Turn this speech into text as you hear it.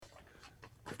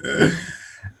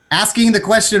Asking the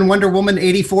question Wonder Woman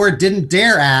 84 didn't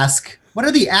dare ask, what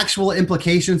are the actual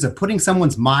implications of putting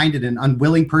someone's mind in an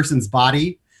unwilling person's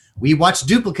body? We watch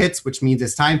Duplicates, which means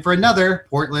it's time for another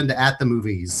Portland at the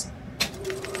Movies.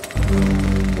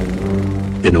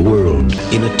 In a world,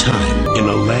 in a time, in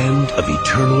a land of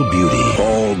eternal beauty,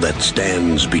 all that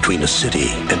stands between a city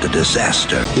and a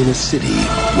disaster. In a city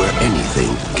where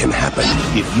anything can happen.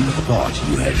 If you thought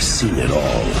you had seen it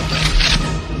all.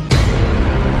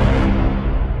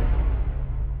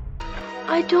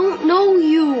 I don't know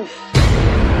you.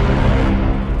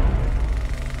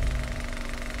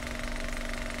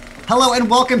 Hello and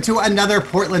welcome to another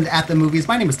Portland at the Movies.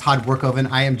 My name is Todd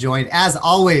Workoven. I am joined, as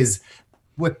always,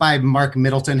 by Mark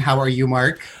Middleton. How are you,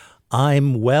 Mark?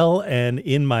 I'm well and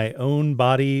in my own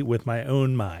body with my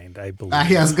own mind, I believe.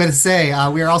 I was going to say,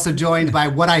 we are also joined by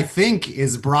what I think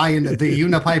is Brian, the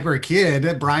Unipiper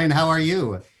Kid. Brian, how are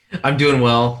you? I'm doing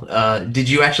well. Did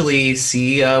you actually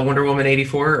see Wonder Woman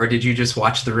 84 or did you just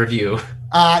watch the review?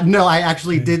 No, I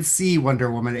actually did see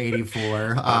Wonder Woman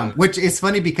 84, which is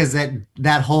funny because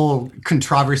that whole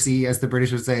controversy, as the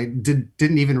British would say,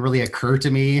 didn't even really occur to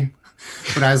me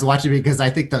when I was watching it, because I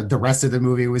think the rest of the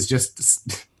movie was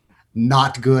just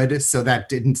not good, so that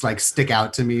didn't stick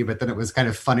out to me. But then it was kind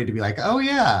of funny to be like, oh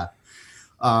yeah.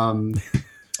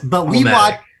 But we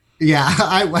watched,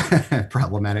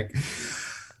 problematic.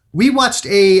 We watched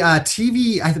a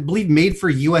TV, I believe, made for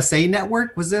USA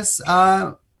Network. Was this?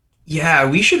 Yeah,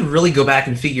 we should really go back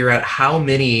and figure out how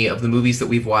many of the movies that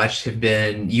we've watched have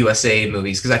been USA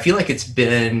movies, because I feel like it's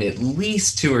been at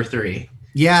least 2 or 3.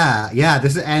 Yeah.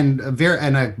 This and a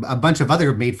bunch of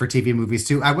other made-for-TV movies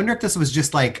too. I wonder if this was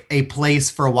just like a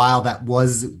place for a while that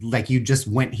was like you just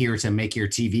went here to make your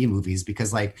TV movies,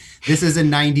 because like this is in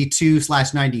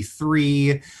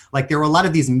 92/93. Like there were a lot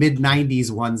of these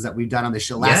mid-90s ones that we've done on the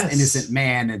show. Last Innocent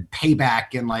Man and Payback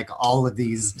and like all of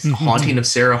these. Haunting of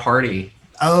Sarah Hardy.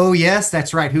 Oh yes,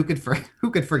 that's right. Who could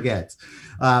forget?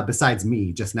 Besides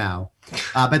me just now.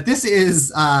 But this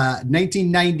is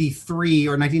 1993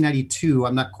 or 1992.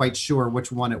 I'm not quite sure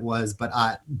which one it was, but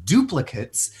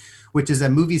Duplicates, which is a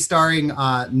movie starring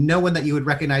no one that you would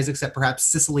recognize except perhaps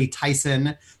Cicely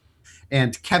Tyson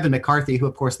and Kevin McCarthy, who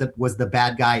of course was the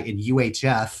bad guy in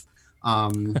UHF,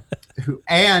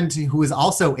 who was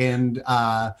also in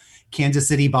Kansas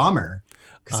City Bomber.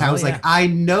 Because I was like, I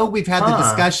know we've had the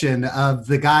discussion of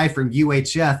the guy from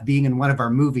UHF being in one of our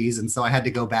movies, and so I had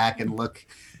to go back and look.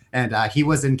 And he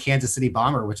was in Kansas City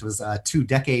Bomber, which was 2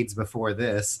 decades before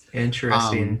this.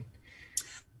 Interesting.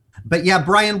 But yeah,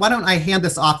 Brian, why don't I hand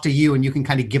this off to you and you can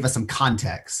kind of give us some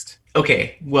context.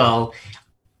 Okay, well,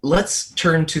 let's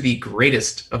turn to the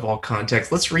greatest of all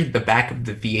context. Let's read the back of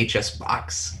the VHS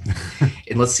box.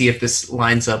 And let's see if this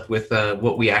lines up with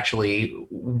what we actually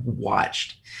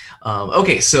watched.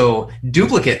 Okay, so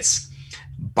Duplicates.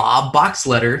 Bob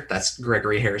Boxletter, that's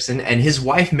Gregory Harrison, and his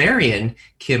wife Marion,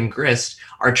 Kim Grist,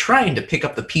 are trying to pick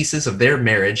up the pieces of their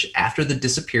marriage after the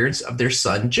disappearance of their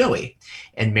son Joey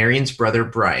and Marion's brother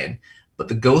Brian. But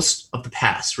the ghosts of the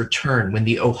past return when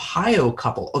the Ohio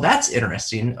couple... Oh, that's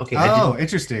interesting. Okay.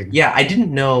 Interesting. Yeah, I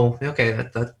didn't know. Okay,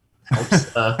 that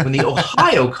helps. When the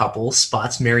Ohio couple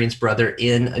spots Marion's brother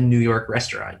in a New York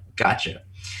restaurant. Gotcha.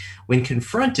 When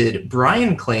confronted,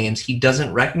 Brian claims he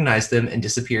doesn't recognize them and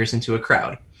disappears into a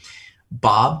crowd.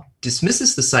 Bob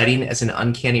dismisses the sighting as an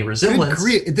uncanny resemblance.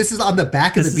 This is on the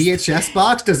back of the VHS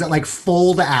box? Does it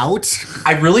fold out?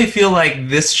 I really feel like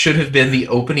this should have been the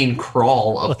opening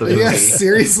crawl of the movie. Yeah,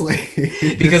 seriously.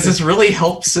 Because this really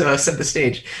helps set the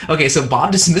stage. Okay, so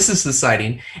Bob dismisses the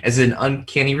sighting as an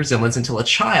uncanny resemblance until a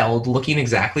child looking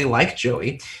exactly like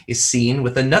Joey is seen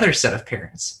with another set of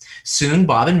parents. Soon,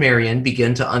 Bob and Marion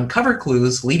begin to uncover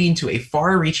clues leading to a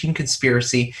far-reaching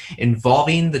conspiracy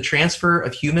involving the transfer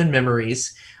of human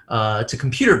memories to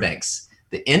computer banks.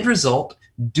 The end result,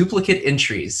 duplicate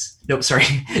entities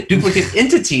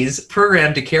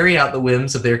programmed to carry out the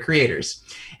whims of their creators.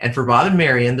 And for Bob and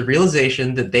Marion, the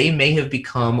realization that they may have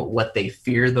become what they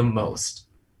fear the most.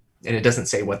 And it doesn't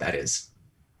say what that is.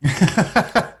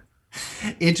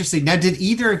 Interesting. Now, did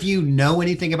either of you know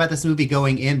anything about this movie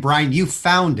going in? Brian, you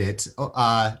found it.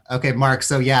 Okay, Mark.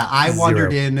 So yeah, I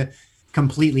wandered in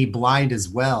completely blind as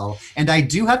well. And I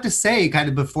do have to say, kind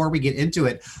of before we get into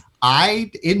it,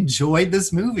 I enjoyed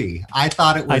this movie. I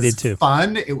thought it was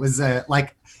fun. It was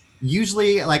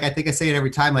usually, I think I say it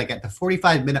every time, at the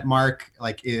 45-minute mark,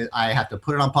 I have to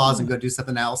put it on pause and go do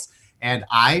something else. And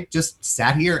I just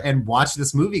sat here and watched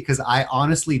this movie because I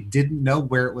honestly didn't know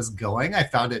where it was going. I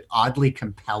found it oddly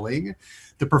compelling.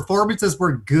 The performances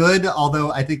were good,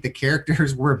 although I think the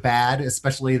characters were bad,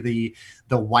 especially the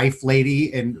wife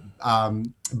lady in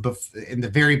the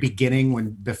very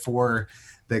beginning before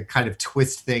the kind of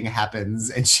twist thing happens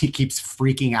and she keeps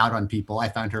freaking out on people. I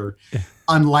found her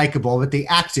unlikable, but the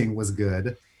acting was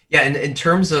good. Yeah, and in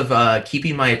terms of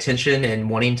keeping my attention and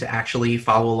wanting to actually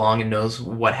follow along and knows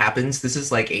what happens, this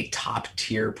is like a top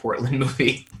tier Portland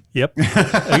movie. Yep,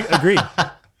 agreed.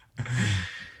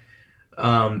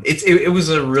 It was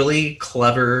a really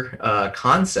clever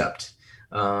concept,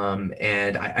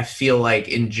 and I feel like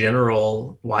in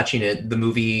general, watching it, the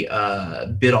movie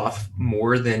bit off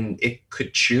more than it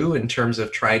could chew in terms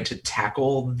of trying to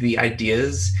tackle the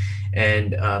ideas,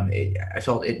 and I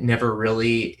felt it never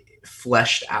really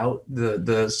fleshed out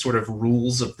the sort of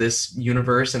rules of this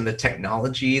universe and the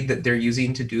technology that they're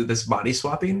using to do this body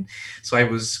swapping. So I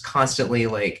was constantly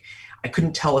like, I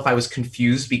couldn't tell if I was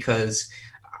confused because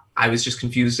I was just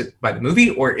confused by the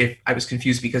movie, or if I was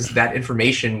confused because that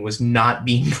information was not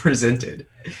being presented.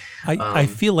 I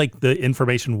feel like the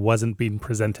information wasn't being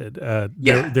presented.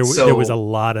 Yeah, there was a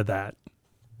lot of that.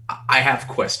 I have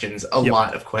questions, a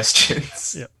lot of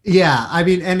questions. Yep. Yeah, I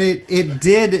mean, and it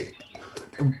did.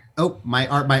 Oh, my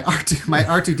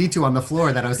R2D2 on the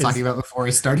floor that I was talking about before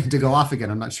is starting to go off again.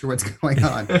 I'm not sure what's going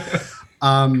on.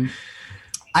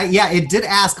 It did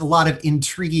ask a lot of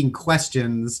intriguing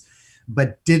questions,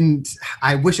 but didn't.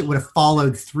 I wish it would have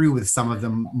followed through with some of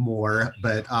them more.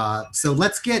 But so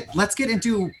let's get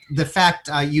into the fact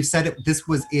you said this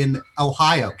was in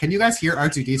Ohio. Can you guys hear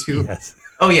R2D2? Yes.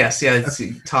 Oh yes, yeah. It's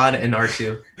Todd and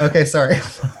R2. Okay, sorry.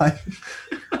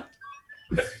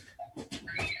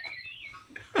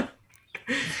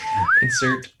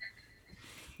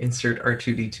 Insert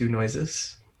R2D2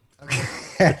 noises. Okay.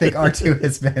 I think R2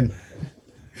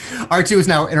 is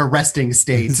now in a resting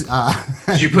state.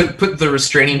 Did you put the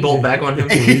restraining bolt back on him?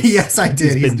 Yes, I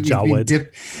did. He's being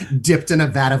dipped in a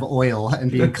vat of oil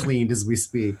and being cleaned as we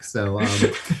speak. So,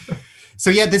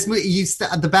 yeah, this movie,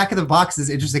 the back of the box is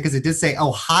interesting because it did say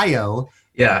Ohio.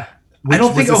 Yeah. I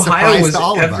don't think Ohio was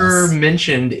ever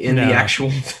mentioned in the actual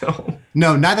film.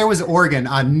 No, neither was Oregon.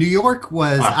 New York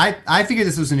was, I figured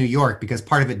this was in New York because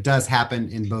part of it does happen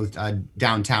in both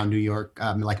downtown New York,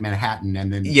 like Manhattan,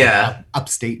 and then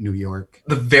upstate New York.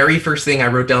 The very first thing I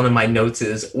wrote down in my notes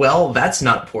is, well, that's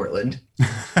not Portland.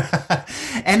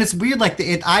 And it's weird, like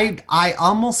I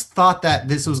almost thought that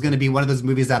this was going to be one of those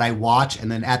movies that I watch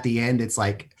and then at the end it's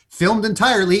like, filmed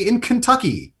entirely in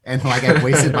Kentucky, and like I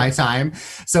wasted my time.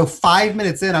 So 5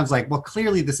 minutes in, I was like, well,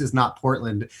 clearly this is not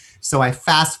Portland. So I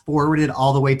fast forwarded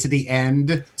all the way to the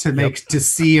end to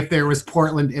see if there was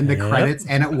Portland in the credits,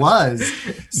 and it was.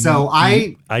 So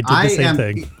I did the same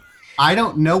thing. I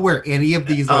don't know where any of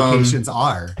these locations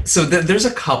are. So there's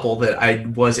a couple that I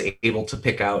was able to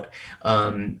pick out.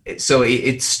 So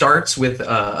it starts with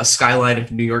a skyline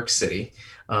of New York City.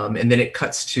 And then it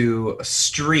cuts to a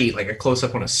street, like a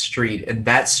close-up on a street. And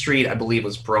that street, I believe,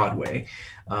 was Broadway.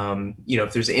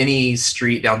 If there's any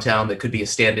street downtown that could be a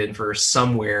stand-in for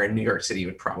somewhere in New York City, it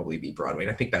would probably be Broadway.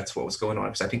 And I think that's what was going on,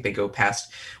 because I think they go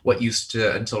past what used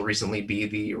to, until recently, be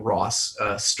the Ross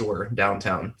store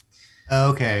downtown.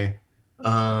 Okay.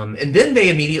 And then they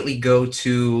immediately go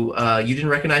to, you didn't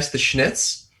recognize the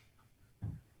Schnitz?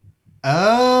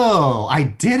 Oh, I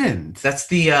didn't. That's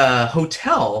the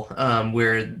hotel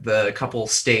where the couple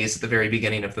stays at the very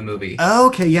beginning of the movie.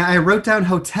 Okay, yeah, I wrote down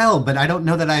hotel, but I don't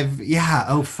know that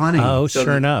funny. Oh, so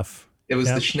sure enough. It was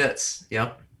the Schnitz,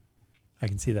 yep. I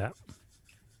can see that.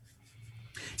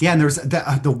 Yeah, and there's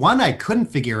the one I couldn't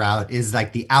figure out is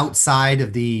like the outside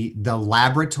of the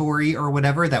laboratory or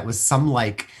whatever that was some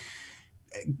like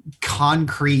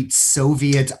concrete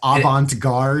Soviet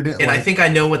avant-garde. And I think I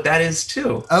know what that is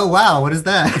too. Oh wow, what is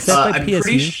that? Is that by I'm PSU?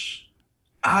 Pretty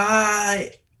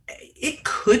it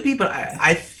could be, but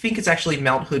I think it's actually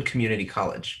Mount Hood Community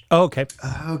College. Oh, okay.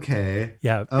 Okay.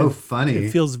 Yeah.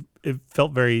 Funny. It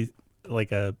felt very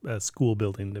like a school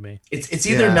building to me. It's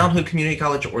either Mount Hood Community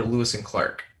College or Lewis and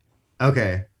Clark.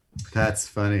 Okay. That's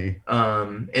funny.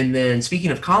 And then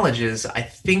speaking of colleges, I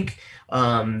think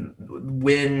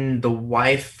when the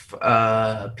wife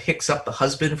picks up the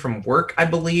husband from work, I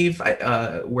believe,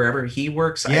 wherever he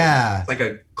works, like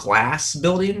a glass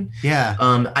building. Yeah.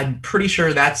 I'm pretty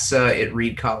sure that's at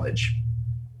Reed College.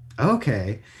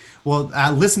 Okay. Well,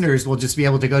 listeners will just be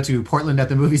able to go to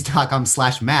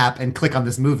portlandatthemovies.com/map and click on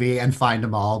this movie and find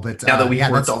them all. But now that we've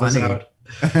worked all this out.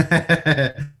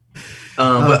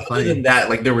 But funny. other than that,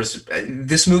 like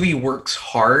this movie works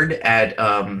hard at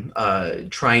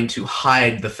trying to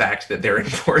hide the fact that they're in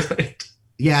Portland.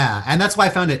 Yeah, and that's why I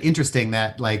found it interesting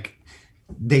that like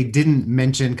they didn't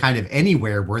mention kind of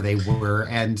anywhere where they were,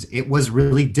 and it was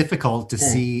really difficult to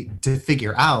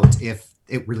figure out if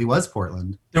it really was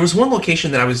Portland. There was one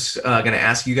location that I was going to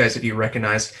ask you guys if you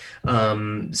recognize.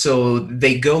 So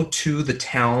they go to the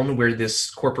town where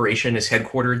this corporation is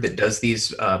headquartered that does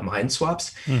these mine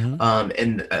swaps.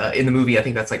 And in the movie, I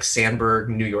think that's like Sandburg,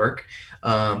 New York.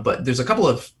 But there's a couple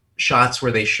of shots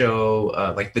where they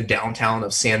show like the downtown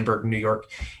of Sandburg, New York.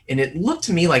 And it looked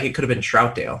to me like it could have been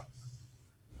Troutdale.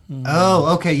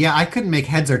 Oh, okay. Yeah, I couldn't make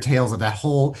heads or tails of that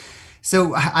whole.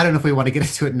 So I don't know if we want to get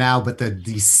into it now, but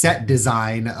the set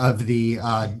design of the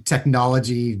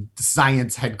technology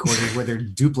science headquarters where they're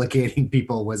duplicating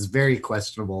people was very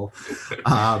questionable.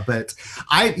 But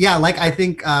I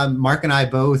think Mark and I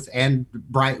both, and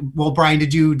Brian. Well, Brian,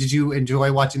 did you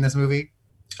enjoy watching this movie?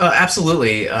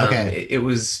 Absolutely. Okay. It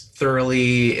was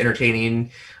thoroughly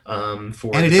entertaining. And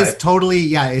it is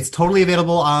totally it's totally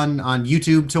available on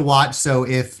YouTube to watch. So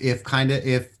if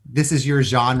this is your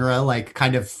genre, like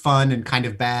kind of fun and kind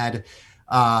of bad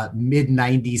mid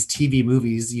 90s TV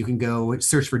movies, you can go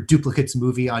search for Duplicates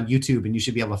movie on YouTube and you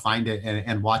should be able to find it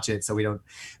and watch it. So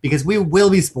because we will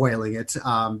be spoiling it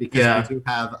because we do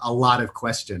have a lot of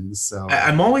questions. So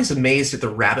I'm always amazed at the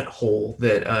rabbit hole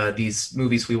that these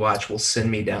movies we watch will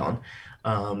send me down.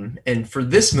 And for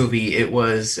this movie, it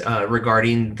was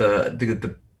regarding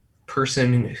the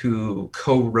person who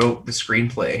co-wrote the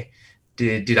screenplay.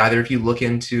 Did either of you look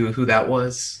into who that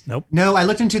was? Nope. No, I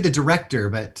looked into the director,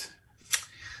 but...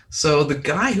 So the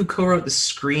guy who co-wrote the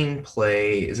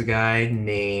screenplay is a guy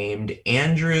named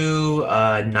Andrew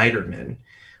Neiderman.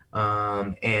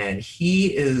 And he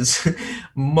is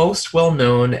most well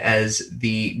known as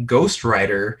the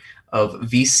ghostwriter of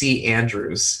V.C.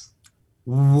 Andrews.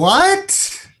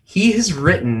 What? He has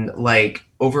written like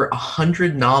over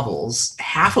 100 novels.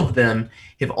 Half of them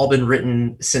have all been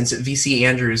written since V.C.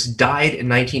 Andrews died in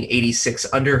 1986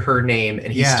 under her name,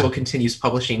 and he still continues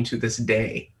publishing to this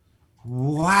day.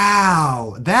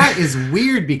 Wow, that is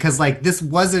weird because like this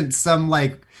wasn't some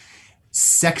like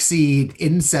sexy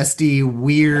incesty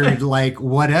weird like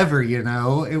whatever,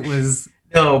 it was.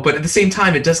 No, but at the same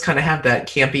time, it does kind of have that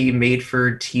campy made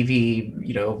for TV,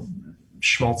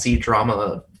 schmaltzy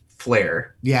drama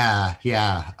flair. Yeah.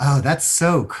 Oh, that's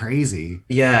so crazy.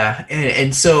 Yeah,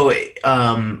 and so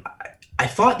I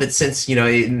thought that since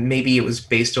maybe it was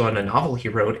based on a novel he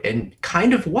wrote, and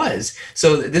kind of was.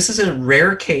 So this is a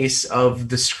rare case of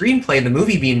the screenplay and the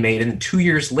movie being made, and 2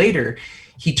 years later,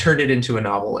 he turned it into a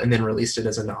novel and then released it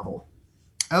as a novel.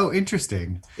 Oh,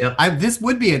 interesting. Yep. This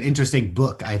would be an interesting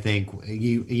book, I think.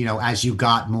 As you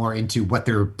got more into what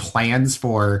their plans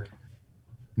for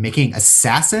making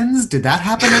assassins. Did that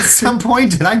happen at some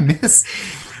point? Did I miss?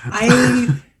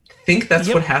 I think that's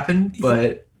what happened,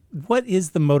 but what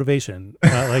is the motivation?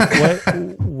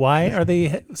 Why are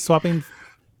they swapping?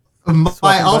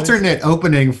 My alternate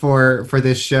opening for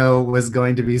this show was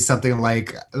going to be something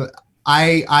like,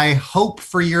 I hope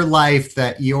for your life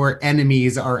that your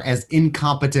enemies are as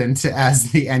incompetent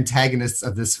as the antagonists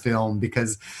of this film,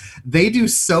 because they do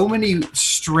so many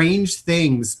strange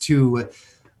things to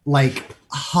like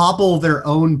hobble their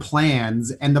own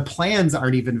plans, and the plans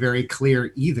aren't even very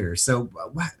clear either. So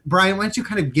Brian, why don't you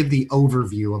kind of give the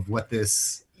overview of what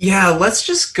this... Yeah, let's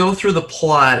just go through the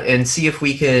plot and see if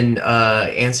we can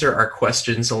answer our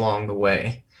questions along the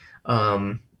way.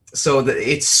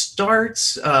 It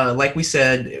starts, like we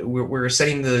said, we're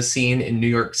setting the scene in New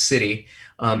York City,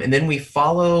 and then we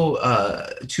follow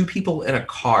two people in a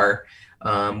car.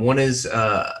 One is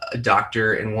a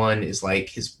doctor, and one is like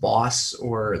his boss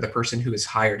or the person who has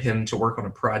hired him to work on a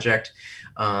project.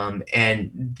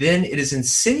 And then it is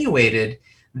insinuated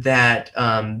that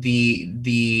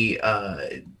the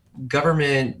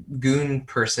government goon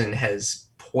person has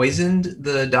poisoned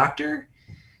the doctor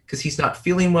because he's not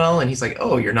feeling well, and he's like,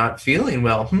 "Oh, you're not feeling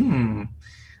well?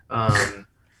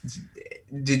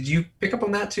 Did you pick up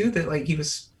on that too? That like he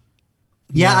was."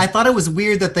 Yeah, I thought it was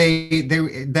weird that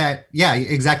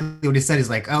exactly what he said. He's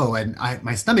like, "Oh, and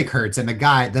my stomach hurts," and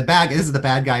this is the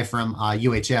bad guy from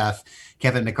UHF,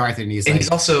 Kevin McCarthy, and he's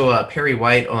also Perry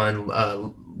White on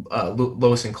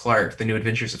Lois and Clark: The New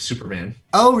Adventures of Superman.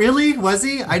 Oh, really? Was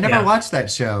he? I never watched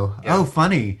that show. Yeah. Oh,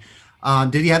 funny.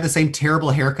 Did he have the same terrible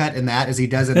haircut in that as he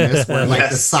does in this, where like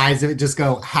the sides of it just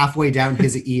go halfway down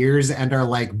his ears and are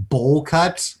like bowl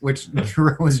cut, which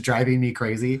was driving me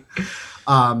crazy.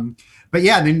 But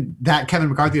yeah, then that Kevin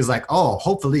McCarthy is like, oh,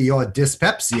 hopefully your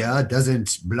dyspepsia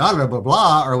doesn't blah, blah, blah,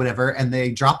 blah, or whatever. And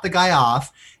they drop the guy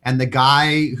off. And the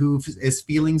guy who is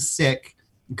feeling sick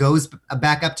goes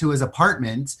back up to his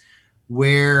apartment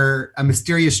where a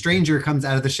mysterious stranger comes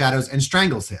out of the shadows and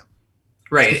strangles him.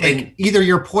 Right. Like, and either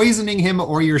you're poisoning him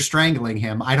or you're strangling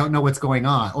him. I don't know what's going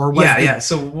on. Or was yeah.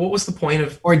 So what was the point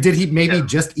of? Or did he maybe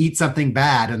just eat something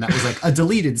bad and that was like a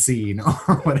deleted scene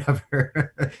or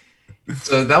whatever?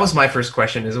 So that was my first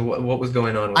question: is what was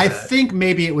going on with I that? think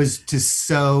maybe it was to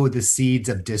sow the seeds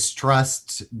of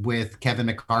distrust with Kevin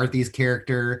McCarthy's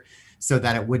character so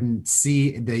that it wouldn't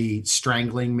see the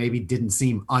strangling maybe didn't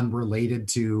seem unrelated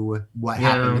to what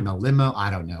happened in the limo. I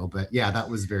don't know. But yeah, that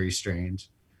was very strange.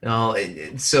 No,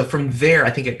 so from there, I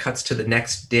think it cuts to the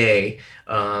next day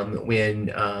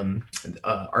when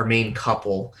our main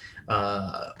couple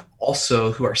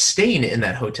also who are staying in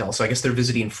that hotel. So I guess they're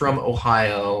visiting from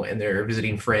Ohio and they're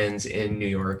visiting friends in New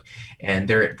York, and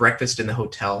they're at breakfast in the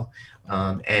hotel.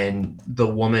 And the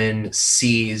woman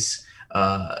sees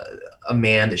a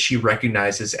man that she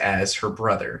recognizes as her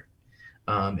brother.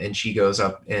 And she goes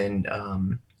up and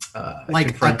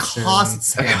like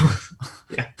accosts him.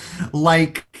 Yeah.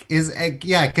 Like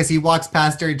because he walks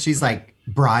past her and she's like,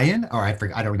 Brian, or I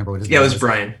forgot, I don't remember what his name was. It was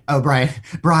Brian. Oh,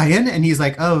 Brian, and he's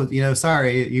like, oh,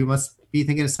 sorry, you must be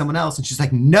thinking of someone else. And she's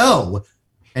like, no.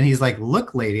 And he's like,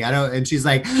 look, lady, I don't. And she's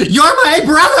like, you're my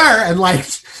brother, and like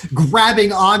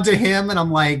grabbing onto him. And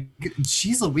I'm like,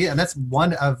 she's a weird. And that's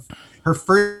one of her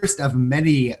first of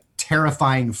many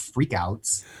terrifying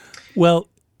freakouts. Well,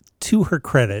 to her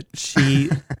credit,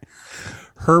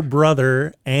 her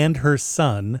brother and her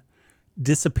son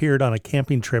disappeared on a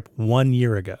camping trip 1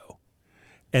 year ago.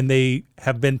 And they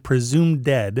have been presumed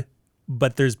dead,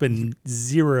 but there's been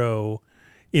zero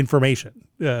information.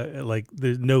 Like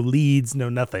there's no leads, no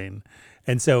nothing.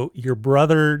 And so your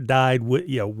brother died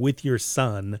with your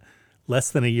son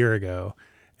less than a year ago.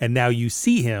 And now you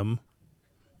see him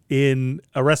in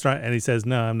a restaurant and he says,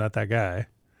 no, I'm not that guy.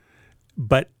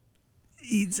 But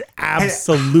he's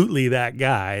absolutely that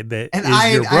guy that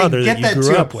is your brother that you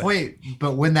grew up with. Point,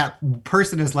 but when that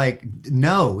person is like,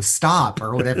 no, stop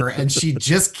or whatever, and she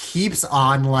just keeps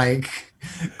on like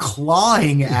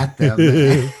clawing at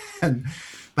them.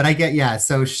 But I get,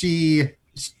 so it's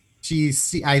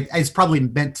probably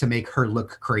meant to make her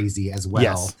look crazy as well.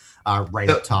 Yes.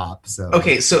 Right up top. So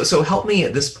okay, so help me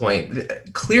at this point.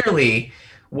 Clearly,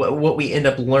 what we end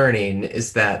up learning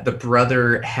is that the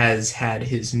brother has had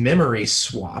his memory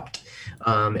swapped,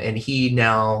 and he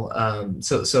now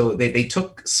so they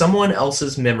took someone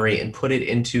else's memory and put it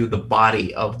into the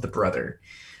body of the brother.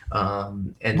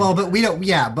 But we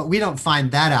don't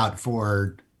find that out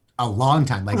for a long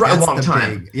time. Like right, that's a long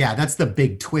time. That's the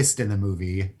big twist in the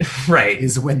movie. Right.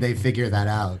 Is when they figure that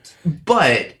out.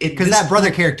 But because that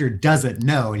brother character doesn't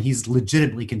know, and he's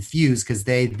legitimately confused because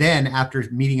they then, after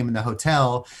meeting him in the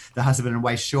hotel, the husband and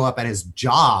wife show up at his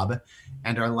job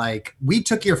and are like, we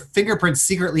took your fingerprints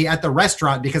secretly at the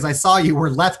restaurant because I saw you were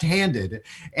left-handed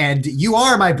and you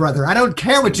are my brother. I don't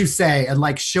care what you say. And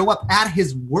like show up at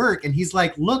his work. And he's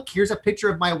like, look, here's a picture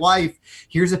of my wife.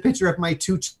 Here's a picture of my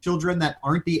 2 children that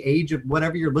aren't the age of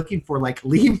whatever you're looking for. Like,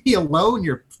 leave me alone.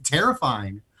 You're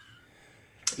terrifying.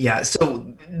 Yeah.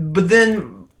 So, but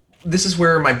then this is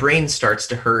where my brain starts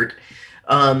to hurt.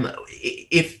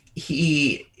 If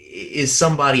he is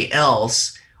somebody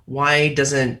else, why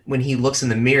doesn't, when he looks in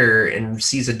the mirror and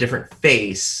sees a different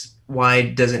face, why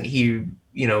doesn't he,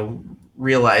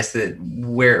 realize that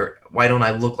why don't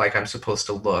I look like I'm supposed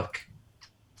to look?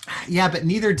 Yeah, but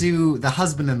neither do the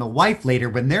husband and the wife later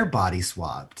when their body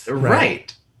swapped.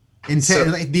 Right. And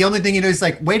the only thing is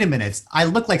like, wait a minute, I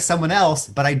look like someone else,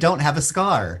 but I don't have a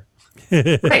scar.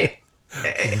 Right.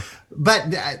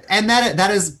 But and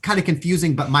that is kind of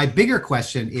confusing. But my bigger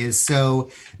question is,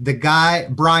 so the guy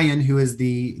Brian, who is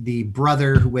the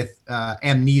brother with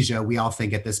amnesia, we all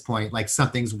think at this point, like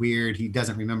something's weird, he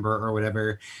doesn't remember or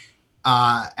whatever.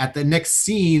 At the next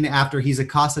scene, after he's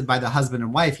accosted by the husband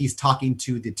and wife, he's talking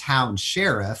to the town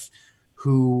sheriff,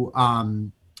 who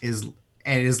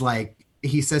is like,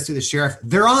 he says to the sheriff,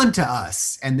 they're on to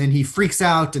us. And then he freaks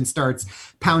out and starts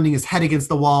pounding his head against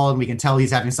the wall. And we can tell he's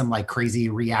having some like crazy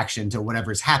reaction to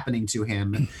whatever's happening to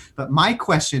him. But my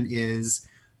question is,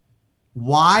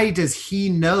 why does he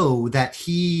know that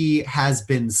he has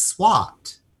been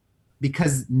swapped?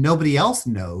 Because nobody else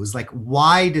knows. Like,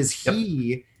 why does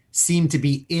he seem to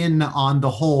be in on the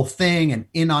whole thing and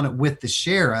in on it with the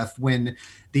sheriff when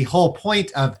the whole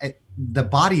point of the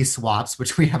body swaps,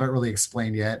 which we haven't really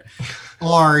explained yet,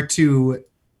 are to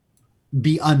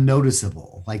be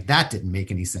unnoticeable? Like, that didn't make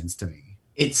any sense to me.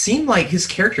 it seemed like his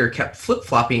character kept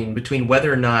flip-flopping between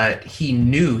whether or not he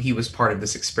knew he was part of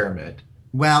this experiment.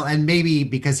 Well, and maybe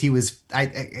because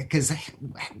because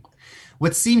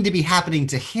what seemed to be happening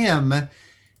to him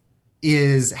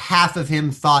is half of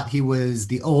him thought he was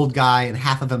the old guy and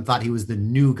half of him thought he was the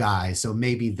new guy. So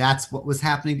maybe that's what was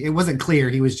happening. It wasn't clear.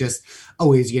 He was just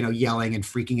always, yelling and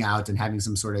freaking out and having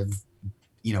some sort of,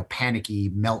 panicky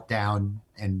meltdown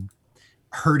and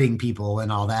hurting people and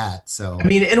all that. So I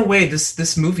mean, in a way,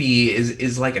 this movie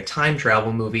is like a time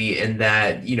travel movie in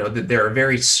that, that there are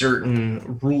very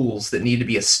certain rules that need to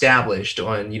be established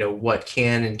on, what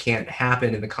can and can't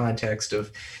happen in the context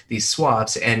of these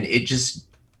swaps. And it just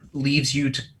leaves you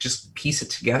to just piece it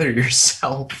together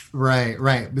yourself.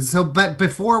 Right. So, but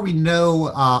before we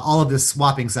know all of this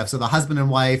swapping stuff, so the husband and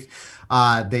wife,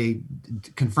 they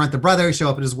confront the brother, show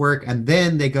up at his work, and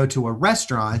then they go to a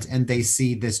restaurant and they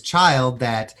see this child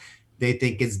that they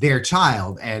think is their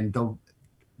child. And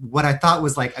what I thought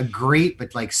was like a great,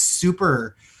 but like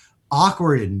super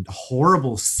awkward and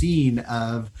horrible scene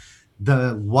of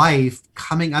the wife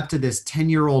coming up to this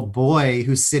 10-year-old boy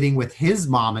who's sitting with his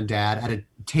mom and dad at a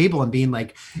table and being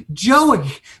like, Joey,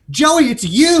 it's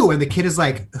you. And the kid is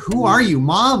like, who are you,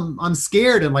 Mom? I'm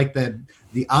scared. And like the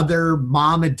other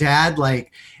mom and dad,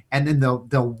 like, and then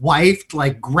the wife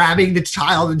like grabbing the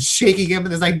child and shaking him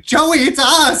and it's like, Joey, it's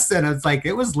us. And it's like,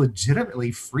 it was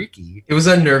legitimately freaky. It was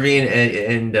unnerving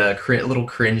and a little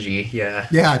cringy.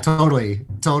 Yeah, totally.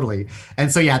 And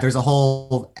so there's a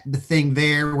whole thing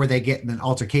there where they get in an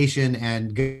altercation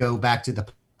and go back to the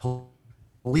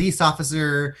police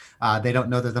officer. They don't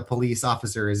know that the police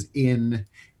officer is in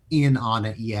on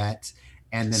it yet,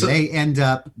 and then they end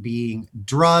up being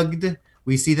drugged.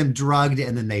 We see them drugged,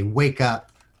 and then they wake up.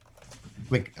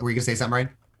 Wait, were you gonna say something, right?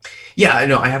 Yeah, I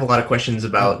know. I have a lot of questions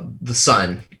about the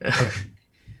son.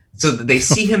 So they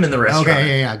see him in the restaurant.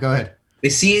 Okay, yeah, go ahead. They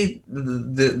see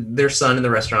their son in the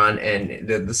restaurant, and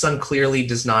the son clearly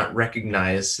does not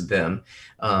recognize them.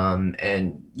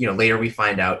 And later we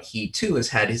find out he too has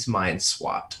had his mind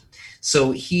swapped.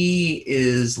 So he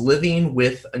is living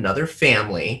with another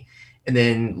family, and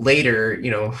then later,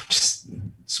 just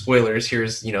spoilers.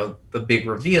 Here's the big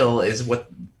reveal is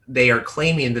what they are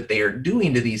claiming that they are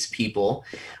doing to these people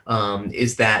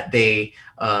is that they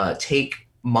take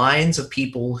minds of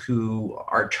people who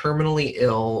are terminally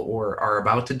ill or are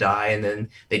about to die, and then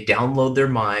they download their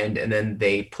mind and then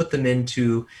they put them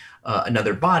into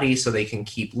another body so they can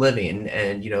keep living.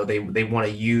 And they want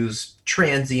to use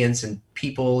transients and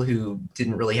people who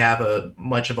didn't really have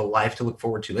much of a life to look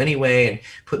forward to anyway, and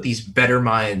put these better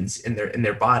minds in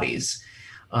their bodies.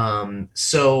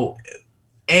 So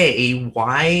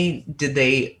why did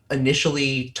they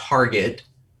initially target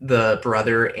the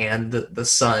brother and the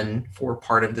son for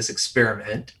part of this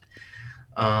experiment?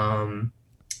 And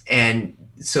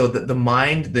so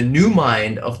the new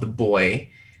mind of the boy,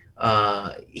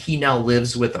 he now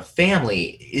lives with a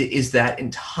family. Is that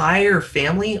entire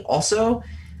family also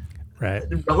right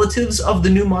relatives of the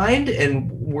new mind?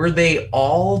 And were they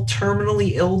all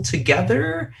terminally ill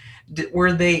together?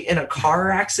 Were they in a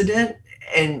car accident?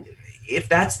 And if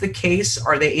that's the case,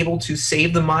 are they able to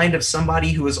save the mind of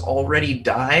somebody who has already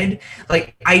died?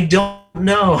 Like, I don't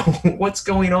know what's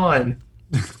going on.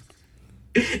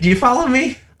 Do you follow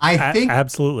me? I think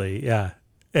absolutely, yeah.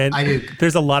 And I do.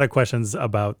 There's a lot of questions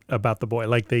about the boy.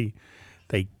 Like they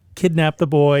kidnap the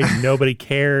boy. Nobody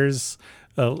cares.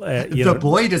 The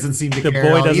boy doesn't seem to care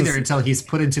at all either until he's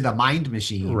put into the mind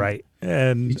machine. Right.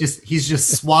 And he's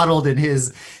just swaddled in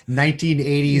his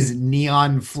 1980s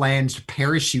neon flanged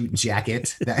parachute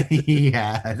jacket that he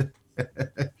had.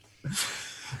 But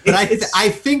I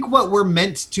think what we're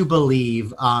meant to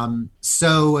believe,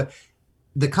 so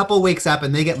the couple wakes up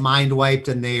and they get mind wiped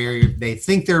and they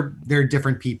think they're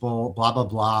different people, blah, blah,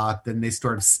 blah. Then they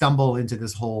sort of stumble into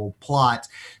this whole plot.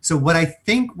 So what I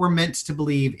think we're meant to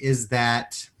believe is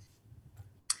that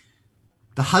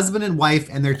the husband and wife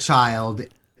and their child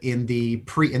in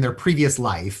their previous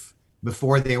life,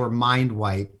 before they were mind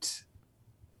wiped,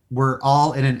 were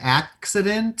all in an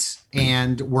accident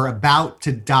and were about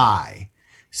to die.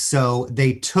 So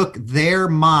they took their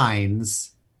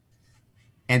minds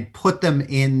and put them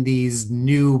in these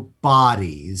new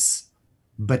bodies,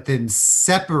 but then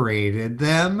separated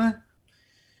them.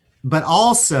 But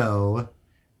also,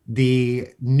 the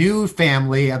new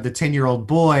family of the 10-year-old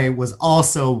boy was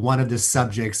also one of the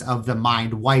subjects of the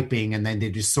mind wiping, and then they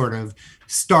just sort of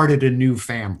started a new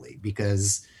family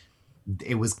because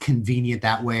it was convenient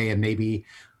that way. And maybe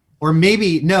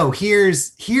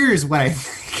here's what I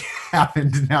think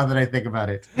happened now that I think about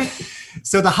it.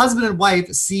 So the husband and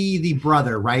wife see the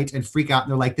brother, right, and freak out.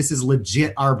 And they're like, this is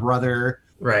legit our brother.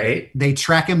 Right. They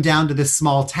track him down to this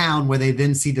small town where they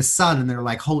then see the son and they're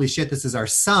like, holy shit, this is our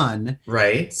son.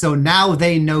 Right. So now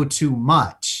they know too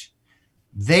much.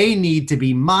 They need to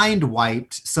be mind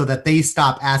wiped so that they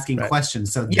stop asking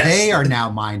questions. So they are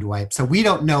now mind wiped. So we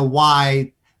don't know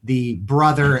why the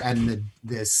brother and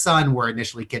the son were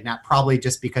initially kidnapped, probably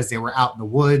just because they were out in the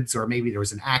woods, or maybe there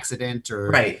was an accident, or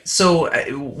right. So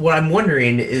what I'm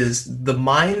wondering is the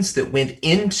minds that went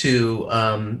into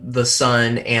the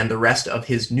son and the rest of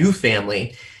his new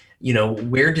family, you know,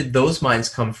 where did those minds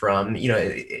come from? You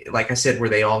know, like I said, were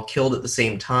they all killed at the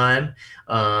same time?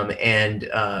 And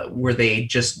were they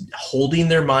just holding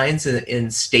their minds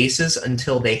in stasis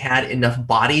until they had enough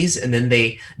bodies and then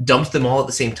they dumped them all at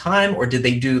the same time? Or did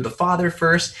they do the father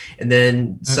first and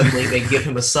then suddenly they give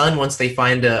him a son once they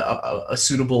find a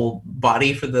suitable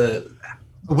body for the...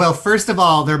 Well, first of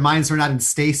all, their minds were not in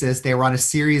stasis. They were on a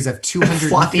series of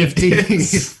 250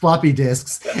 floppy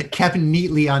disks kept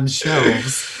neatly on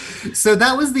shelves. So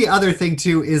that was the other thing,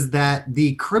 too, is that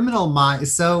the criminal mind...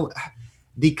 So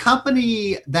the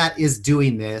company that is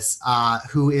doing this,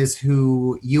 who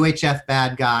UHF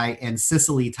bad guy and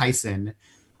Cicely Tyson,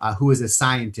 who is a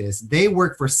scientist, they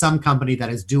work for some company that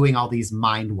is doing all these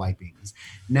mind wipings.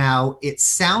 Now, it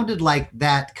sounded like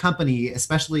that company,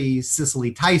 especially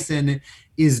Cicely Tyson,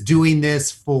 is doing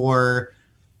this for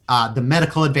the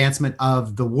medical advancement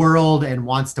of the world and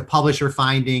wants to publish her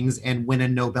findings and win a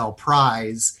Nobel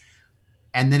Prize.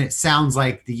 And then it sounds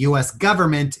like the US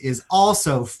government is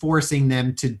also forcing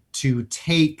them to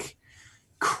take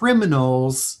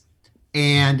criminals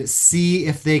and see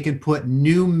if they can put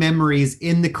new memories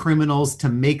in the criminals to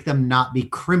make them not be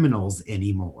criminals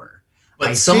anymore.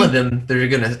 But some of them, they're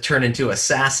going to turn into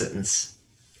assassins.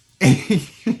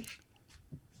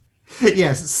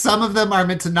 Yes, some of them are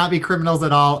meant to not be criminals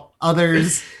at all.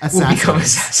 Others, assassins. Will become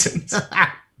assassins.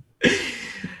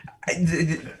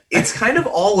 It's kind of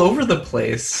all over the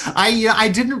place. I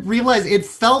didn't realize, it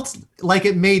felt like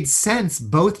it made sense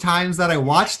both times that I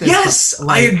watched this. Yes,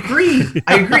 I agree.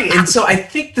 And so I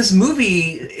think this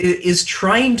movie is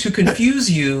trying to confuse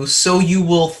you so you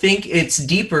will think it's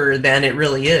deeper than it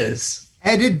really is.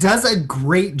 And it does a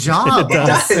great job.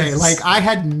 Like, I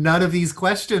had none of these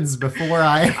questions before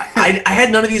I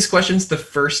had none of these questions the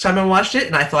first time I watched it,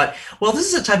 and I thought, well,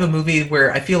 this is a type of movie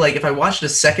where I feel like if I watched it a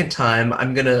second time,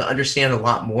 I'm going to understand a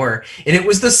lot more. And it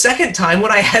was the second time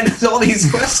when I had all these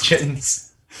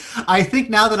questions. I think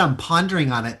now that I'm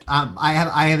pondering on it, I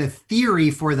have a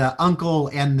theory for the uncle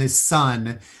and the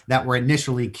son that were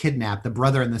initially kidnapped, the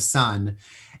brother and the son.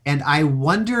 And I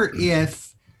wonder if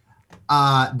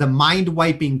the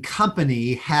mind-wiping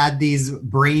company had these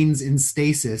brains in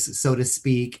stasis, so to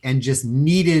speak, and just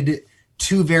needed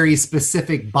two very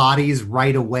specific bodies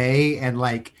right away, and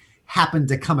like happened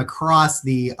to come across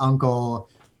the uncle,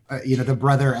 the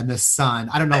brother and the son.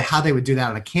 I don't know how they would do that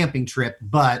on a camping trip,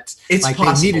 but it's like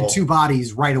possible. They needed two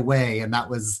bodies right away, and that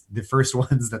was the first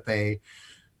ones that they...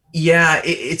 Yeah,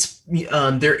 it's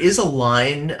there is a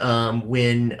line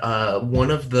when one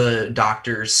of the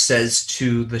doctors says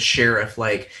to the sheriff,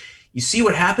 like, you see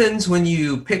what happens when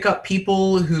you pick up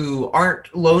people who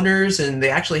aren't loners and they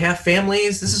actually have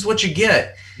families? This is what you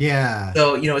get. Yeah.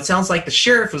 So, it sounds like the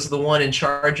sheriff was the one in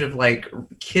charge of like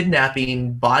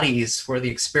kidnapping bodies for the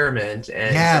experiment.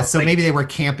 And yeah, so maybe they were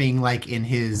camping like in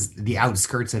the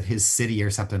outskirts of his city or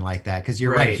something like that. Because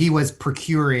you're right, he was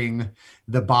procuring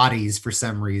the bodies for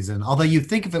some reason. Although you'd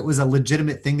think if it was a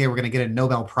legitimate thing they were going to get a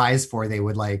Nobel Prize for, they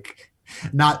would like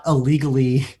not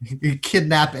illegally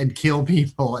kidnap and kill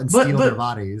people and steal their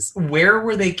bodies. Where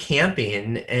were they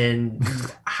camping, and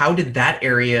how did that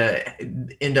area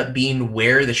end up being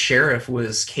where the sheriff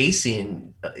was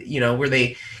casing? Were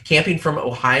they camping from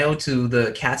Ohio to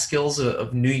the Catskills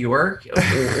of New York,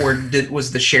 or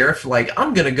was the sheriff like,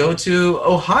 I'm gonna go to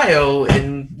Ohio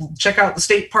and check out the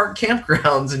state park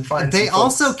campgrounds and find? They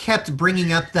also kept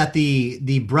bringing up that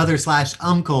the brother /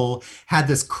 uncle had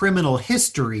this criminal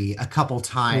history a couple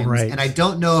times, and I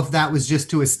don't know if that was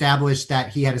just to establish that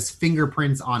he had his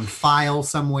fingerprints on file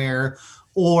somewhere,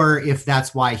 or if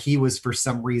that's why he was for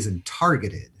some reason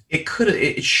targeted.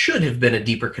 It should have been a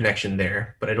deeper connection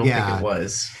there, but I don't think it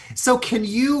was. So can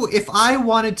you, if I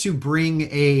wanted to bring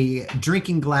a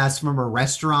drinking glass from a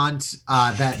restaurant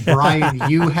that Brian,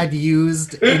 you had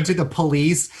used into the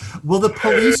police, will the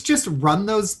police just run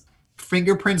those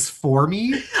fingerprints for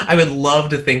me? I would love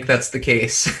to think that's the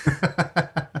case.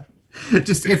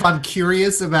 Just if I'm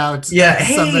curious about somebody.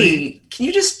 Hey, can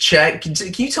you just check? Can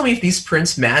you tell me if these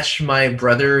prints match my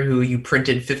brother who you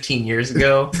printed 15 years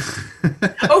ago?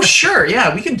 Oh, sure.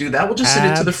 Yeah, we can do that. We'll just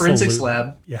send it to the forensics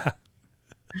lab. Yeah.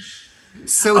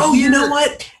 So you know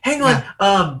what? Hang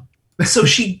on. So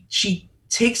she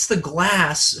takes the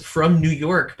glass from New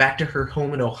York back to her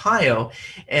home in Ohio,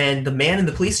 and the man in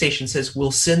the police station says,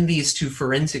 "We'll send these to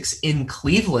forensics in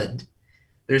Cleveland."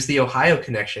 There's the Ohio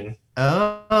connection.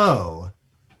 Oh.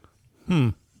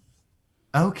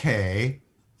 Okay.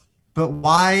 But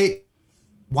why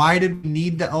did we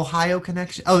need the Ohio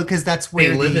connection? Oh, because that's where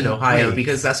They live in Ohio wait,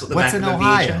 because that's what the what's back in of the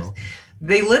Ohio? VHS.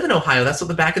 They live in Ohio. That's what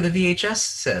the back of the VHS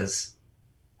says.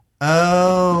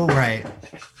 Oh, right.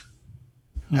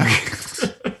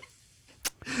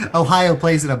 Ohio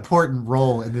plays an important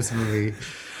role in this movie.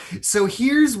 So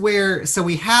here's where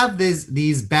we have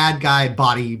these bad guy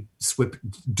body swip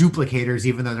duplicators,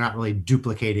 even though they're not really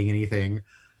duplicating anything.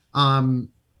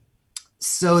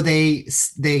 So they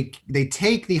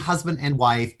take the husband and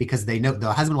wife, because they know the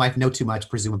husband and wife know too much,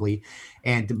 presumably,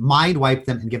 and mind wipe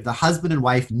them and give the husband and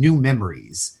wife new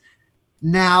memories.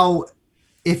 Now,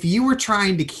 if you were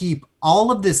trying to keep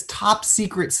all of this top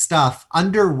secret stuff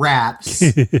under wraps,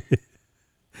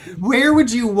 where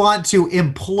would you want to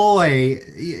employ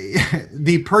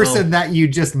the person that you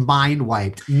just mind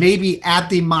wiped? Maybe at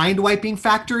the mind wiping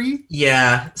factory?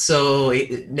 Yeah. So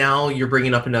now you're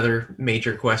bringing up another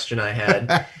major question I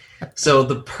had. So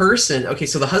the person, okay,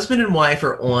 so the husband and wife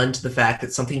are on to the fact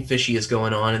that something fishy is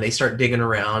going on, and they start digging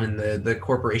around, and the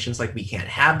corporation's like, we can't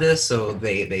have this. So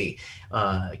they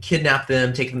kidnap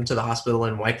them, take them to the hospital,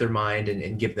 and wipe their mind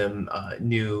and give them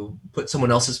put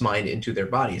someone else's mind into their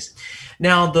bodies.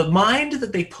 Now, the mind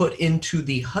that they put into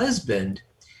the husband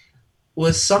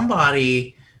was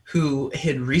somebody who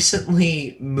had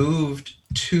recently moved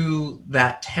to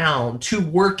that town to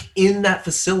work in that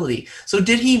facility. So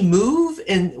did he move,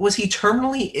 and was he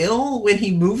terminally ill when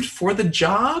he moved for the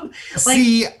job?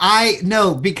 See, I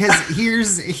know, because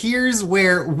here's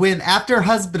where, when after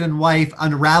husband and wife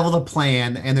unravel the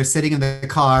plan and they're sitting in the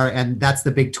car, and that's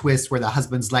the big twist where the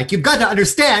husband's like, you've got to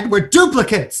understand, we're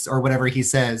duplicates, or whatever he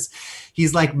says.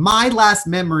 He's like, my last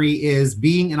memory is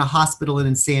being in a hospital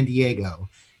in San Diego.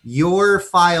 Your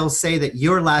files say that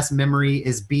your last memory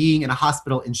is being in a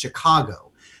hospital in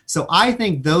Chicago. So I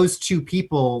think those two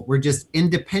people were just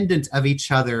independent of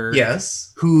each other.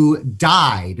 Yes. Who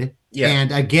died. Yeah.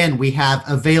 And again, we have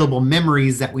available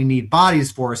memories that we need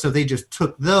bodies for. So they just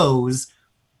took those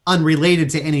unrelated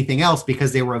to anything else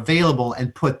because they were available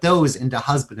and put those into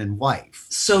husband and wife.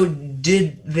 So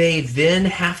did they then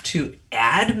have to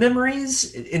add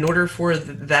memories in order for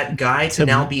that guy to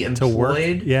now be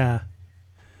employed? Yeah.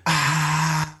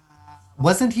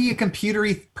 Wasn't he a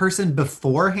computery person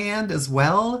beforehand as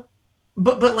well?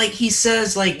 But like he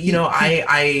says, like, you know, he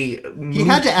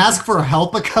had to ask for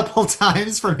help a couple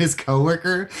times from his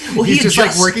coworker. Well, he's just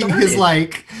like working started. his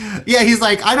like, yeah, he's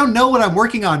like, I don't know what I'm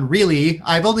working on really.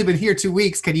 I've only been here 2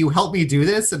 weeks. Can you help me do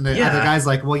this? And the other guy's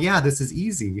like, well, yeah, this is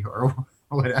easy or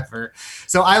whatever.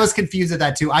 So I was confused at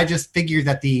that too. I just figured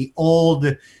that the old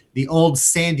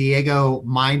San Diego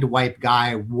mind wipe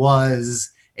guy was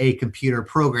a computer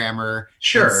programmer.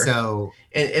 Sure.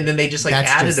 And then they just like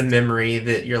added a memory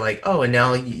that you're like, oh, and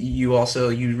now you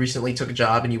recently took a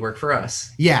job and you work for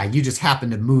us. Yeah, you just happen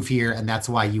to move here, and that's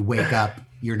why you wake up.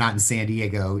 You're not in San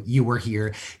Diego. You were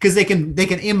here because they can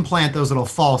implant those little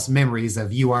false memories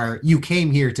of you came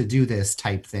here to do this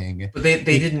type thing. But they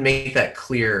didn't make that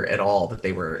clear at all that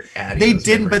they were adding. They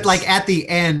didn't, memories. But like at the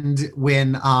end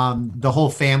when the whole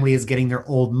family is getting their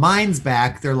old minds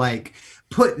back, they're like.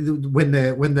 When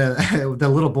the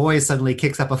little boy suddenly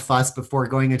kicks up a fuss before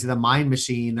going into the mind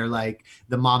machine, they're like,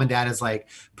 the mom and dad is like,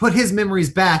 put his memories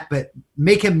back, but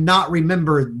make him not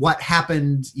remember what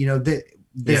happened, you know,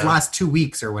 this last 2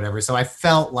 weeks or whatever. So I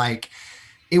felt like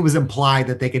it was implied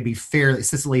that they could be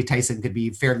Cicely Tyson could be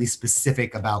fairly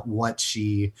specific about what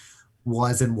she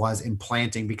was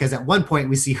implanting, because at one point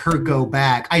we see her go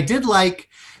back. I did like.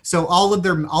 So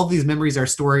all these memories are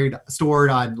stored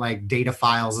on like data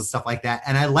files and stuff like that.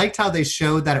 And I liked how they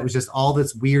showed that it was just all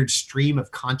this weird stream of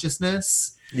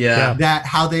consciousness. Yeah.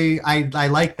 I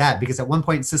like that, because at one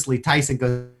point Cicely Tyson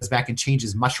goes back and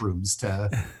changes mushrooms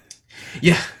to.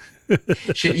 Yeah.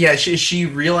 She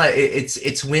realized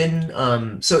it's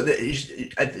when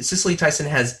Cicely Tyson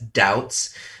has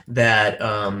doubts that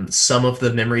some of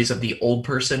the memories of the old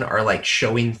person are like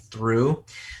showing through.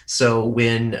 So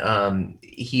when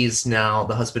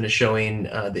the husband is showing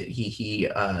that he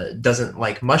doesn't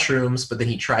like mushrooms, but then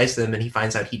he tries them and he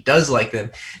finds out he does like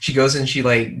them. She goes and she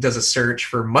like does a search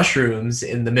for mushrooms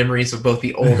in the memories of both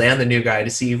the old and the new guy to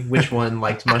see which one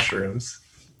liked mushrooms.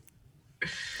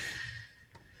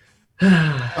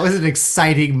 That was an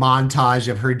exciting montage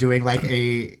of her doing like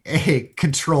a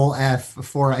control F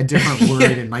for a different word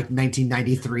in like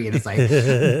 1993, and it's like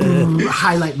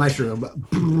highlight mushroom.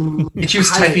 And she was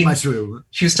highlight typing mushroom.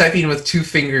 She was typing with two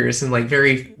fingers and like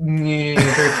very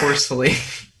forcefully.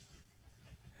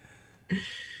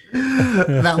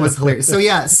 That was hilarious. So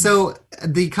yeah, so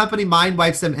the company mind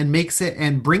wipes them and makes it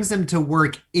and brings them to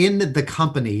work in the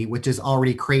company, which is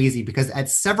already crazy because at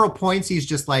several points he's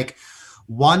just like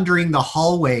wandering the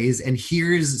hallways and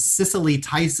hears Cicely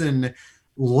Tyson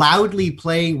loudly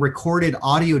playing recorded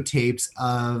audio tapes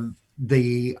of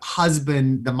the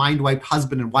mind wiped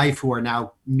husband and wife who are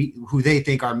now who they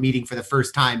think are meeting for the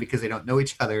first time because they don't know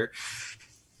each other.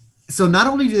 So not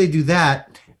only do they do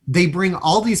that, they bring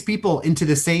all these people into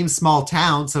the same small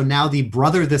town. So now the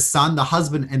brother, the son, the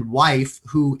husband and wife,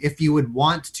 who, if you would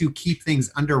want to keep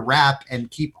things under wrap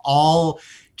and keep all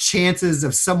chances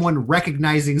of someone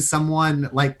recognizing someone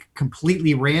like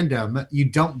completely random, you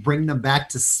don't bring them back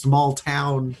to small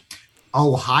town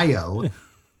Ohio.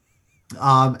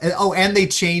 And they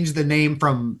changed the name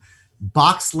from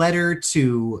Box Letter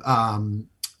to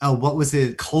what was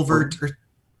it? Culvert or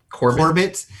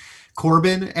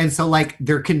Corbin. And so like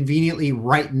they're conveniently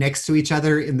right next to each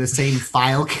other in the same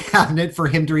file cabinet for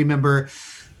him to remember.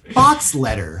 Box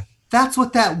Letter. That's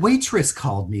what that waitress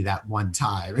called me that one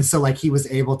time. And so like he was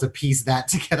able to piece that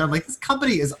together. I'm like, this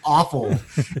company is awful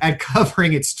at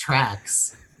covering its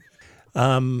tracks.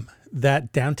 That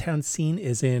downtown scene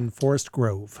is in Forest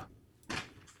Grove.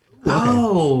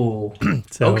 Oh,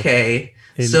 okay.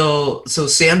 So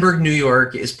Sandburg, New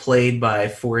York is played by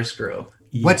Forest Grove.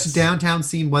 Yes. Which downtown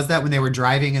scene was that when they were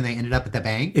driving and they ended up at the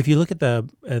bank? If you look at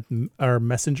our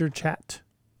messenger chat,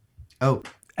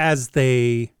 as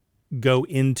they go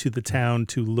into the town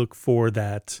to look for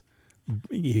that,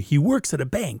 he works at a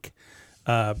bank.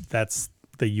 That's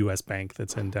the U.S. bank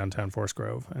that's in downtown Forest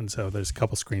Grove, and so there's a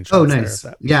couple screenshots. Oh, nice.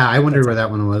 There of that. Yeah, I wondered where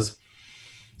that one was.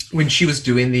 When she was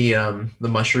doing the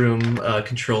mushroom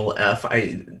control F,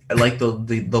 I like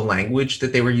the language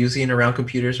that they were using around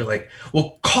computers. Are like,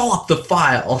 well, call up the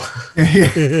file.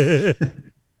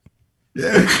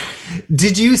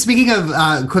 Did you, speaking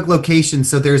of quick location,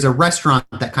 so there's a restaurant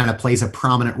that kind of plays a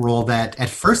prominent role that at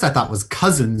first I thought was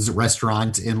Cousin's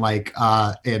restaurant in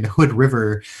in Hood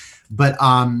River, but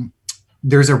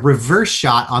there's a reverse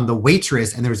shot on the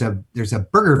waitress and there's a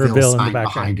Burgerville sign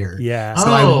behind her. Yeah.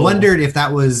 So I wondered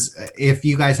if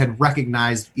you guys had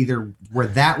recognized either where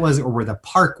that was or where the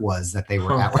park was that they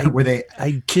were at, where they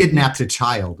kidnapped a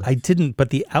child. I didn't, but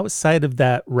the outside of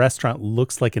that restaurant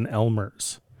looks like an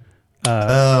Elmer's.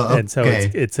 Okay. And so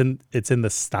it's in the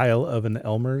style of an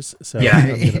Elmer's. So yeah,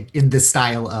 in the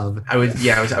style of I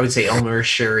would say Elmer,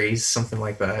 Sherry's, something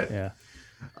like that. Yeah.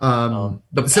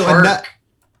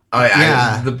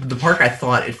 The park I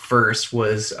thought at first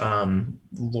was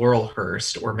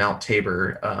Laurelhurst or Mount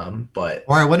Tabor,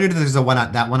 or I wondered if there's that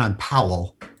one on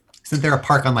Powell. Isn't there a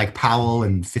park on like Powell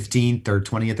and 15th or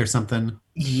 20th or something?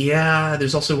 Yeah,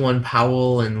 there's also one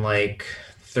Powell and like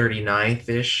 39th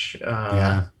ish.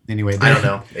 Yeah. Anyway, I don't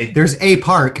know. There's a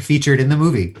park featured in the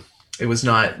movie. It was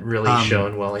not really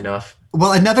shown well enough.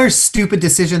 Well, another stupid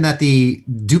decision that the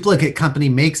duplicate company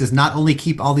makes is not only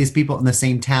keep all these people in the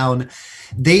same town,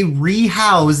 they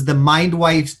rehouse the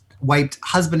mind-wiped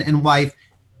husband and wife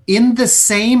in the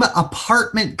same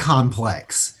apartment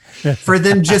complex for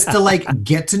them just to like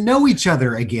get to know each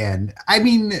other again. I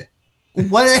mean,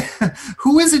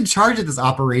 who is in charge of this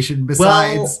operation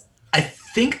besides? Well, I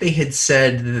think they had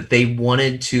said that they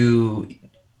wanted to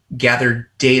gather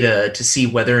data to see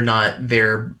whether or not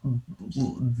their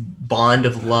bond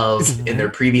of love in their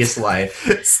previous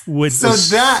life would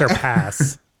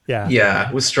surpass. Yeah,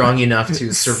 was strong enough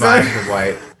to survive the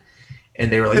wipe.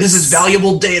 And they were like, this is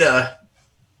valuable data.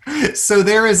 So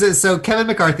so Kevin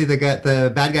McCarthy,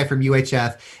 the bad guy from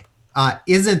UHF,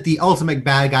 isn't the ultimate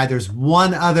bad guy. There's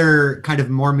one other kind of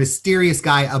more mysterious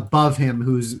guy above him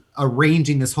who's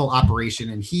arranging this whole operation.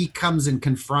 And he comes and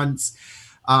confronts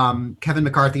Kevin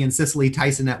McCarthy and Cicely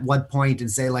Tyson at one point and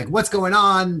say like, what's going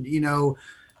on? You know,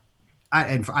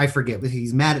 I forget, but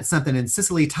he's mad at something. And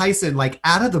Cicely Tyson, like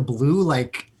out of the blue,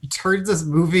 like turns this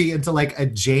movie into like a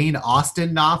Jane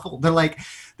Austen novel.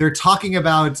 They're talking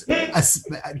about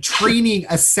training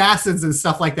assassins and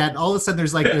stuff like that. And all of a sudden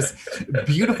there's like this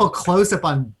beautiful close up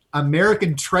on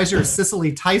American treasure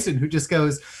Cicely Tyson, who just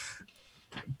goes,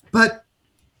 but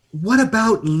what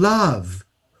about love?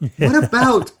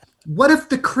 What if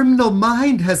the criminal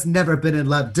mind has never been in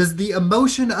love? Does the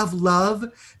emotion of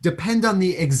love depend on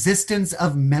the existence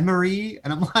of memory?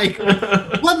 And I'm like,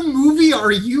 what movie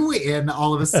are you in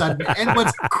all of a sudden? And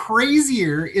what's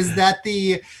crazier is that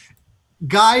the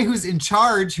guy who's in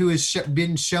charge, who has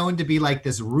been shown to be like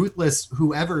this ruthless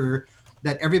whoever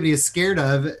that everybody is scared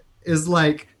of, is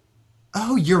like,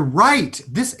 oh, you're right,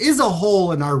 this is a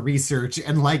hole in our research,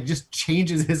 and like just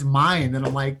changes his mind. And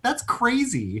I'm like, that's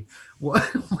crazy.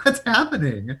 What's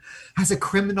happening? Has a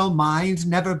criminal mind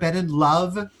never been in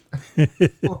love?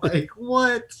 Like,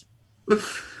 what?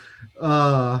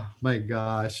 Oh my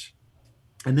gosh.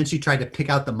 And then she tried to pick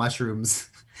out the mushrooms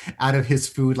out of his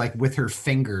food, like with her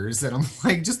fingers. And I'm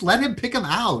like, just let him pick them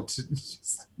out.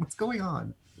 What's going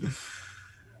on?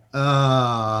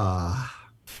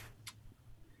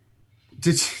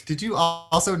 Did you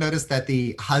also notice that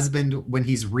the husband, when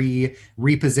he's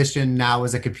repositioned now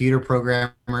as a computer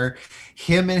programmer,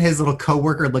 him and his little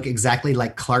coworker look exactly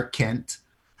like Clark Kent?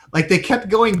 Like, they kept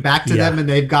going back to them, and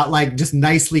they've got like just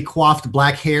nicely coiffed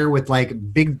black hair with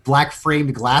like big black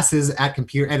framed glasses at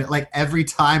computer. And like every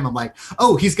time I'm like,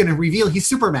 oh, he's going to reveal he's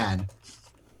Superman.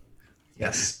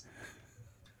 Yes.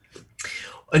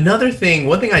 One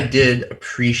thing I did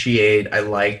appreciate, I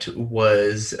liked,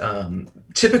 was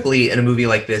typically in a movie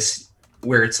like this,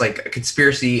 where it's like a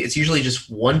conspiracy, it's usually just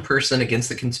one person against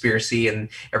the conspiracy and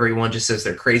everyone just says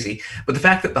they're crazy. But the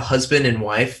fact that the husband and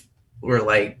wife were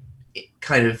like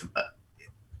kind of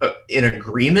in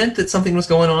agreement that something was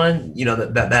going on, you know,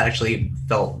 that actually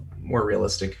felt more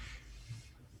realistic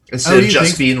instead of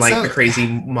just being like the crazy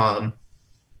mom.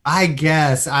 I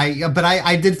guess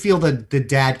I did feel that the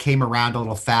dad came around a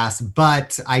little fast,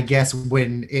 but I guess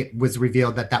when it was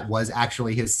revealed that was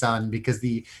actually his son, because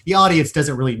the audience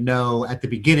doesn't really know at the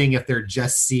beginning if they're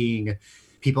just seeing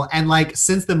people. And like,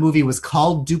 since the movie was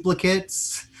called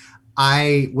Duplicates,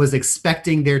 I was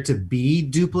expecting there to be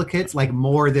duplicates, like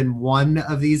more than one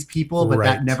of these people, but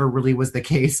that never really was the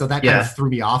case. So that kind of threw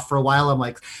me off for a while. I'm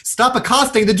like, stop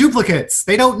accosting the duplicates.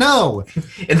 They don't know.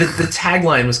 And the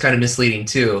tagline was kind of misleading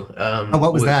too.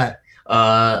 What was that?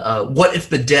 What if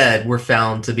the dead were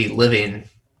found to be living?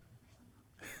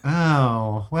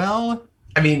 Oh, well,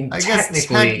 I mean,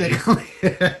 technically.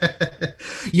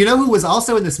 You know who was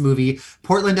also in this movie?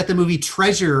 Portland at the Movie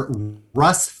treasure,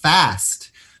 Russ Fast,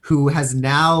 who has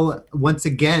now once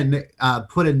again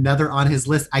put another on his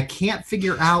list. I can't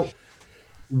figure out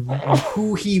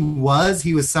who he was.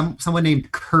 He was someone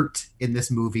named Kurt in this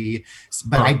movie,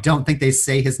 but I don't think they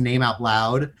say his name out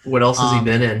loud. What else has he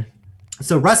been in?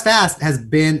 So Russ Fast has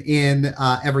been in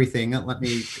everything. Let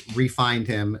me re-find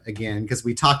him again, because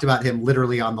we talked about him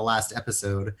literally on the last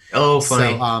episode. Oh,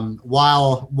 funny. So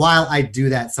while I do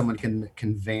that, someone can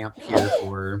vamp here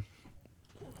for.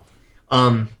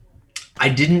 I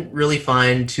didn't really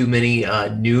find too many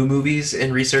new movies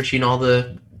in researching all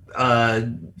the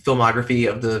filmography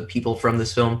of the people from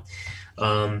this film.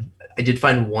 I did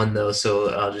find one, though, so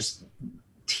I'll just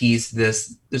tease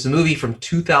this. There's a movie from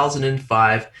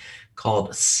 2005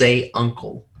 called Say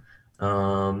Uncle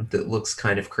that looks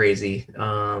kind of crazy.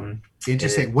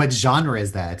 Interesting. What genre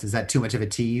is that? Is that too much of a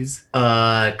tease?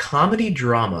 Comedy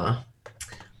drama.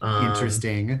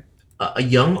 Interesting. A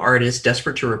young artist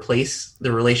desperate to replace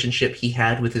the relationship he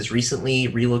had with his recently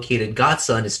relocated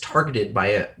godson is targeted by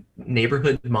a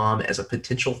neighborhood mom as a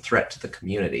potential threat to the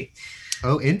community.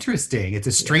 Oh, interesting. It's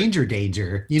a stranger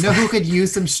danger. You know who could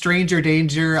use some stranger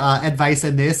danger advice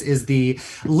in this is the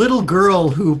little girl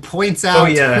who points out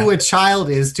who a child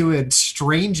is to a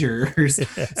stranger.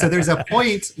 So there's a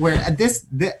point where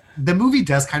the movie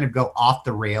does kind of go off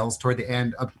the rails toward the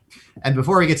end. And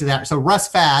before we get to that, so Russ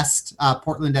Fast,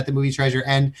 Portland at the Movie treasure,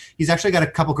 and he's actually got a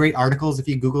couple great articles if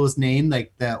you Google his name,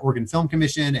 like the Oregon Film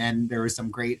Commission, and there was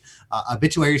some great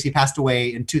obituaries. He passed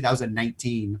away in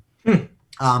 2019.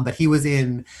 But he was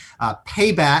in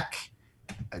Payback,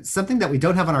 something that we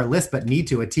don't have on our list but need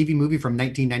to, a TV movie from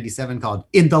 1997 called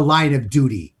In the Line of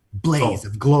Duty, Blaze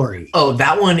of Glory. Oh,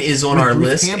 that one is on our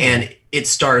list, Campbell. And it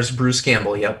stars Bruce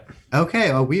Campbell, yep.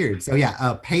 Okay, oh, weird. So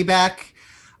yeah, Payback,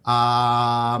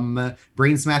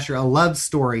 Brain Smasher, A Love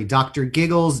Story, Dr.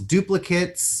 Giggles,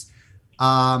 Duplicates,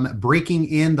 Breaking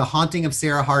In, The Haunting of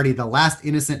Sarah Hardy, The Last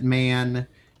Innocent Man,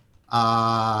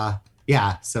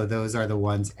 yeah, so those are the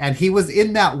ones. And he was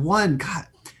in that one. God,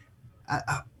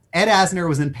 Ed Asner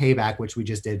was in Payback, which we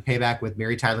just did. Payback with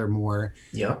Mary Tyler Moore.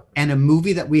 Yeah. And a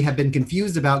movie that we have been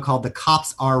confused about called The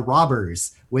Cops Are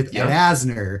Robbers with Ed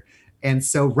Asner. And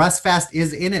so Russ Fast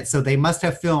is in it. So they must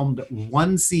have filmed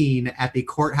one scene at the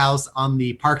courthouse on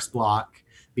the Parks block,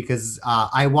 because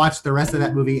I watched the rest of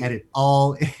that movie and it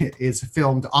all is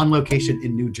filmed on location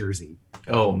in New Jersey.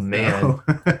 Oh, man.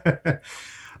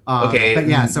 So, okay. But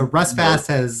yeah, so Russ Fast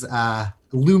has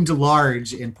loomed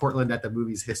large in Portland at the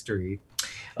Movie's history.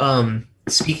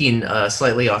 Speaking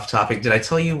slightly off topic, did I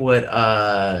tell you what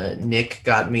Nick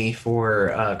got me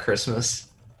for Christmas?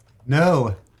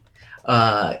 No.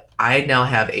 I now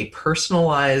have a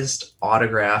personalized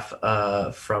autograph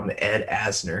from Ed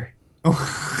Asner.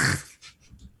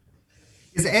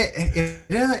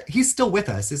 He's still with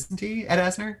us, isn't he, Ed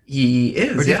Asner? He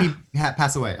is, or did yeah. he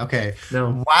pass away? Okay.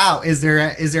 No. Wow. Is there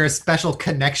a special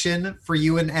connection for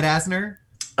you and Ed Asner?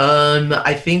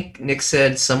 I think Nick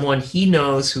said someone he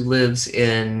knows who lives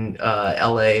in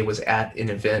LA was at an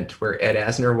event where Ed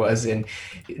Asner was, and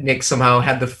Nick somehow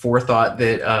had the forethought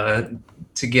that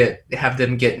to have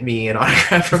them get me an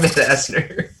autograph from Ed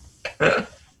Asner.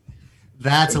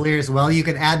 That's hilarious. Well, you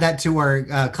can add that to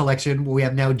our collection. We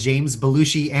have now James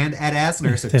Belushi and Ed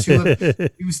Asner, so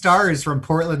two stars from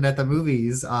Portland at the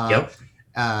movies. Yep.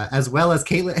 As well as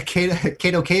Kato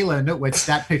Kaelin, which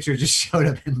that picture just showed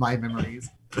up in my memories.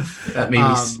 That made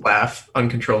me laugh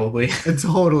uncontrollably.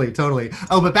 Totally.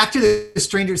 Oh, but back to the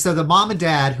stranger. So the mom and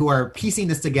dad who are piecing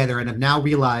this together and have now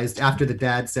realized after the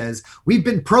dad says, we've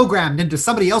been programmed into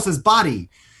somebody else's body.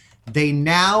 They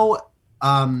now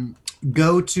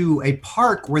go to a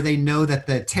park where they know that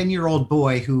the 10-year-old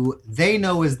boy who they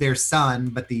know is their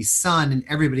son, but the son and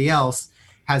everybody else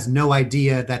has no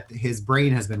idea that his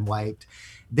brain has been wiped.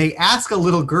 They ask a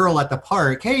little girl at the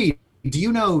park, hey, do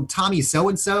you know Tommy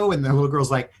so-and-so? And the little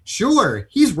girl's like, sure,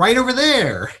 he's right over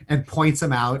there, and points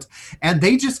him out. And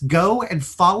they just go and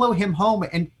follow him home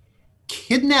and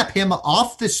kidnap him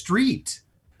off the street.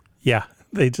 Yeah,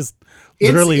 they just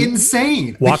literally it's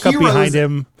insane. Walk up behind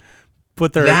him,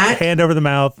 put their hand over the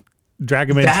mouth,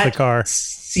 drag him into the car.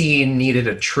 Scene needed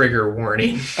a trigger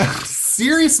warning.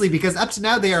 Seriously, because up to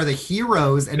now they are the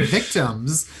heroes and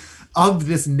victims of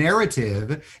this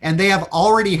narrative, and they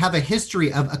already have a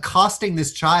history of accosting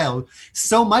this child,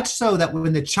 so much so that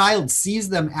when the child sees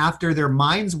them after their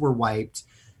minds were wiped,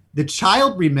 the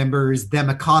child remembers them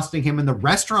accosting him in the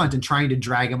restaurant and trying to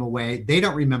drag him away. They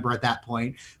don't remember at that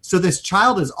point. So this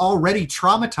child is already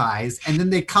traumatized, and then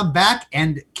they come back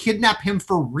and kidnap him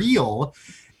for real.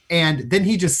 And then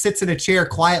he just sits in a chair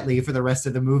quietly for the rest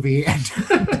of the movie and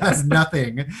does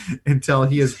nothing until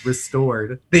he is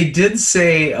restored. They did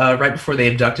say right before they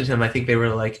abducted him, I think they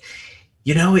were like,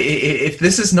 you know, if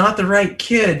this is not the right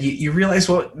kid, you realize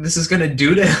what this is going to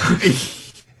do to him.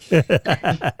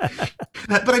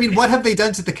 But I mean, what have they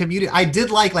done to the community? I did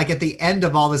like at the end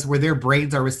of all this where their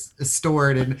brains are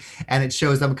restored and it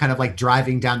shows them kind of like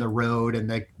driving down the road,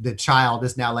 and the child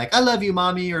is now like, I love you,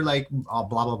 mommy, or like, oh,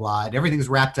 blah, blah, blah. And everything's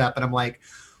wrapped up. And I'm like,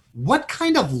 what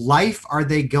kind of life are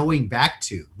they going back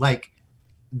to? Like,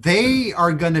 there's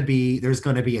going to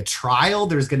be a trial.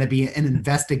 There's going to be an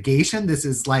investigation. This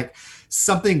is like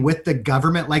something with the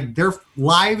government. Like, their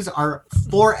lives are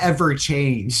forever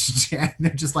changed. And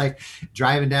they're just like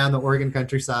driving down the Oregon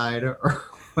countryside or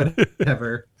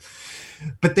whatever.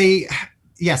 But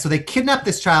so they kidnap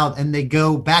this child and they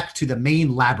go back to the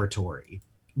main laboratory,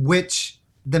 which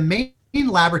the main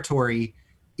laboratory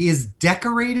is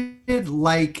decorated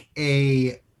like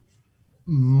a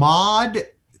mod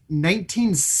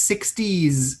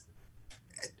 1960s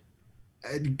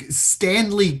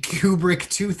Stanley Kubrick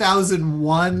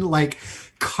 2001 like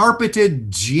carpeted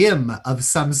gym of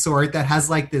some sort that has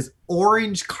like this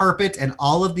orange carpet and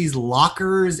all of these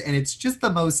lockers, and it's just the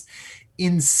most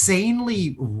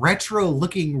insanely retro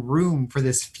looking room for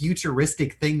this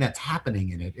futuristic thing that's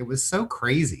happening in it. It was so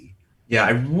crazy. Yeah,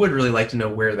 I would really like to know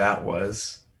where that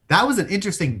was. That was an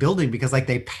interesting building because like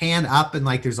they pan up and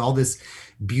like there's all this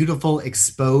beautiful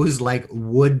exposed like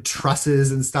wood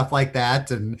trusses and stuff like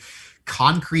that and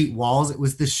concrete walls. It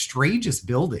was the strangest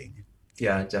building.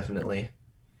 Yeah, definitely.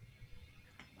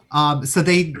 So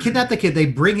they kidnap the kid, they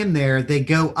bring him there, they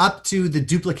go up to the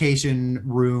duplication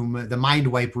room, the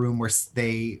mind wipe room, where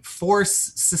they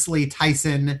force Cicely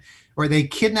Tyson, or they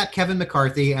kidnap Kevin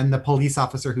McCarthy and the police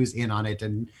officer who's in on it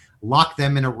and lock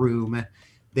them in a room.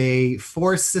 They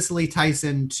force Cicely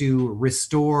Tyson to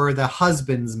restore the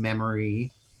husband's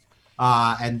memory.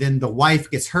 And then the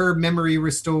wife gets her memory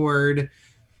restored.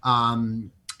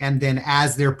 And then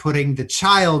as they're putting the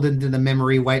child into the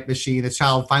memory wipe machine, the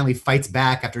child finally fights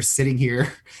back after sitting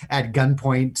here at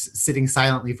gunpoint, sitting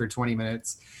silently for 20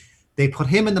 minutes. They put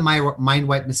him in the mind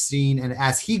wipe machine. And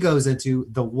as he goes into,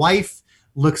 the wife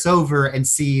looks over and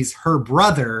sees her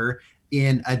brother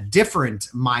in a different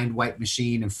mind wipe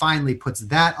machine and finally puts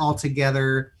that all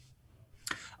together.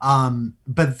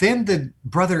 But then the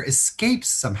brother escapes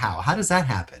somehow. How does that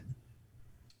happen?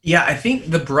 Yeah, I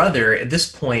think the brother at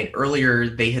this point earlier,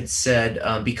 they had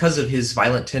said because of his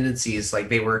violent tendencies, like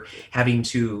they were having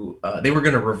to, they were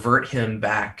going to revert him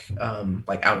back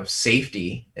like out of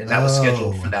safety. And that was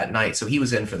scheduled for that night. So he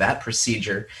was in for that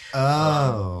procedure.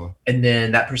 Oh. And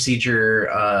then that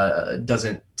procedure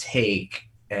doesn't take.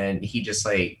 And he just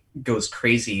like goes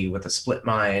crazy with a split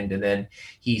mind, and then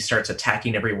he starts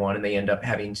attacking everyone, and they end up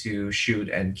having to shoot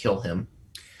and kill him.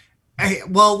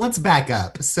 Well, let's back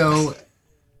up. So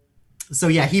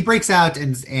yeah, he breaks out,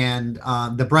 and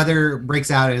the brother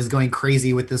breaks out and is going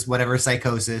crazy with this whatever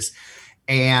psychosis,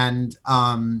 and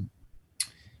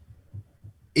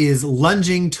is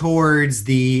lunging towards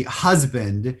the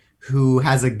husband who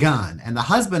has a gun. And the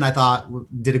husband, I thought,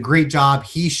 did a great job.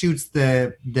 He shoots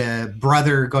the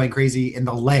brother going crazy in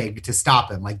the leg to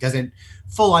stop him, like doesn't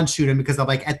full on shoot him, because I'm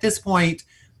like, at this point,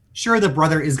 sure, the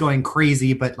brother is going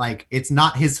crazy, but like, it's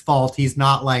not his fault. He's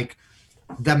not like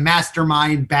the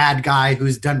mastermind bad guy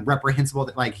who's done reprehensible,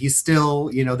 like he's still,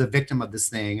 the victim of this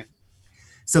thing.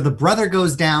 So the brother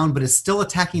goes down, but is still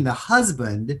attacking the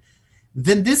husband.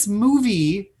 Then this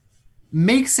movie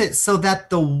makes it so that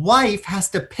the wife has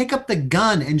to pick up the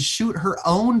gun and shoot her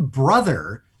own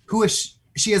brother, who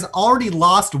she has already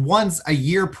lost once a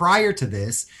year prior to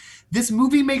this. This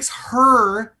movie makes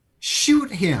her shoot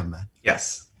him.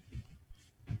 Yes.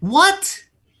 What?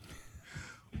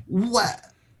 Why?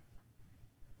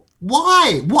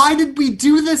 Why did we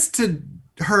do this to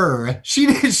her? She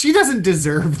doesn't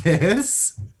deserve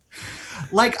this.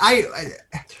 Like,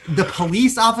 the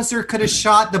police officer could have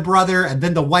shot the brother, and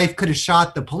then the wife could have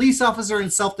shot the police officer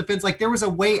in self-defense. Like, there was a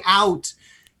way out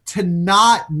to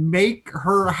not make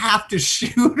her have to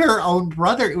shoot her own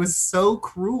brother. It was so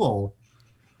cruel.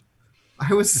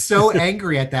 I was so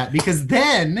angry at that, because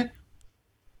then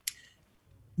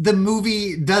the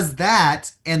movie does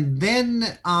that, and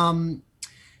then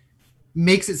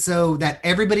makes it so that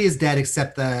everybody is dead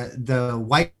except the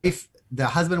wife, the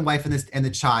husband and wife, and the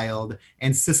child,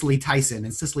 and Cicely Tyson.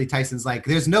 And Cicely Tyson's like,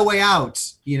 there's no way out,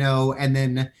 and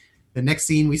then the next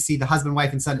scene we see the husband,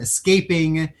 wife, and son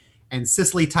escaping, and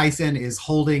Cicely Tyson is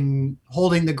holding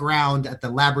the ground at the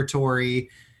laboratory,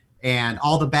 and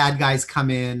all the bad guys come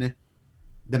in.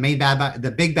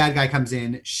 The big bad guy comes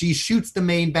in, she shoots the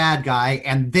main bad guy,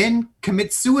 and then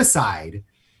commits suicide.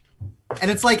 And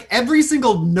it's like every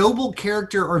single noble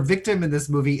character or victim in this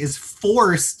movie is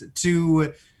forced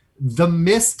to The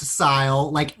Mist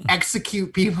style, like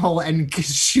execute people and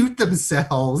shoot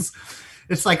themselves.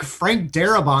 It's like Frank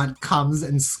Darabont comes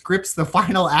and scripts the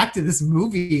final act of this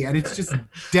movie, and it's just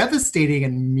devastating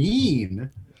and mean.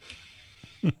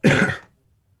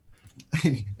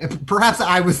 Perhaps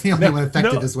I was the only one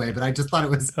affected this way, but I just thought it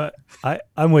was...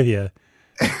 I'm with you.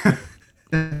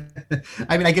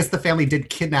 I mean, I guess the family did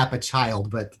kidnap a child,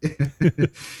 but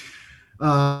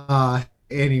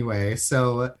anyway,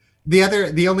 so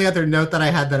the only other note that I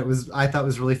had that I thought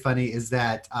was really funny is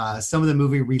that some of the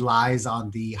movie relies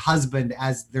on the husband,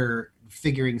 as they're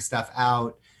figuring stuff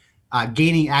out,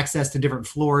 gaining access to different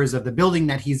floors of the building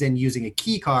that he's in using a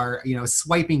key card,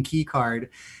 swiping key card.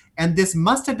 And this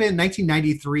must have been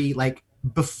 1993, like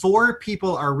before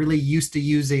people are really used to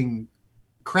using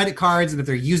credit cards, and if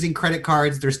they're using credit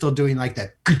cards, they're still doing like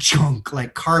that ka-chunk,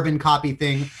 like carbon copy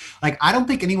thing. Like, I don't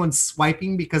think anyone's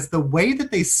swiping, because the way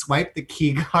that they swipe the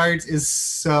key cards is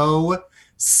so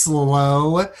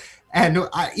slow. And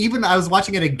I was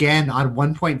watching it again on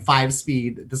 1.5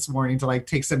 speed this morning to like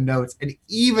take some notes, and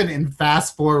even in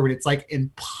fast forward, it's like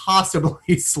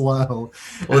impossibly slow.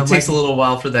 Well, it takes a little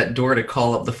while for that door to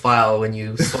call up the file when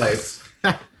you swipe.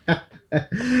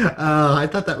 I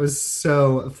thought that was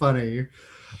so funny.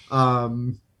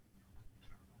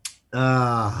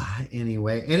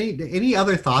 Anyway, any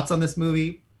other thoughts on this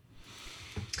movie?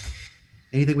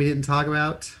 Anything we didn't talk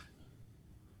about?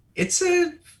 It's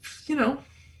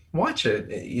watch it.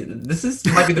 This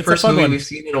might be the first movie we've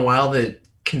seen in a while that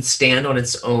can stand on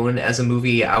its own as a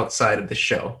movie outside of the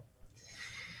show.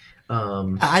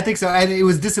 I think so. And it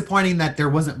was disappointing that there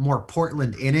wasn't more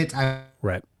Portland in it.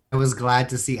 Right. I was glad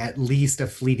to see at least a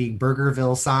fleeting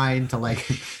Burgerville sign to like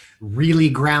really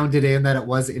ground it in that it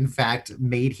was in fact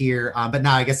made here. But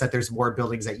now I guess that there's more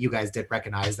buildings that you guys did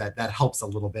recognize that helps a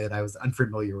little bit. I was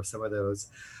unfamiliar with some of those.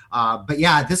 But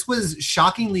yeah, this was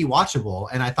shockingly watchable.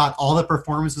 And I thought all the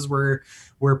performances were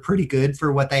pretty good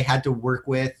for what they had to work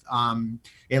with.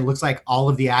 It looks like all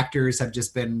of the actors have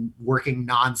just been working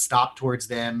nonstop towards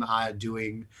them,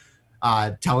 doing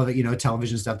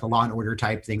television stuff, the Law and Order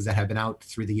type things that have been out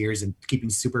through the years and keeping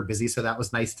super busy. So that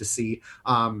was nice to see.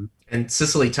 And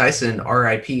Cicely Tyson,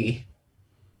 R.I.P.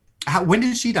 When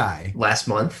did she die? Last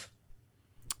month.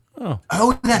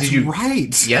 Oh, that's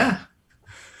right. Yeah.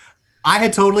 I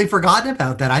had totally forgotten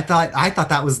about that. I thought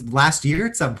that was last year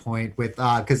at some point with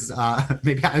because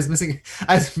maybe I was mixing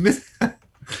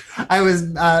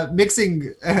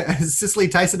Cicely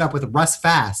Tyson up with Russ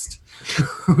Fast,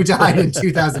 who died in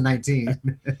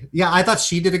 2019. Yeah, I thought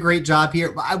she did a great job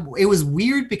here. It was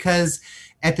weird because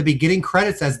at the beginning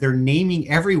credits, as they're naming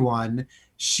everyone,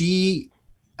 she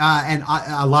and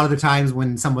a lot of the times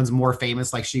when someone's more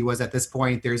famous, like she was at this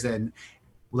point, there's a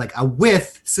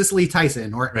with Cicely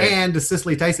Tyson or and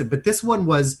Cicely Tyson, but this one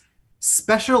was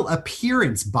special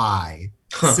appearance by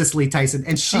Cicely Tyson,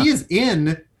 and she is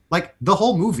in like the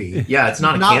whole movie. Yeah, it's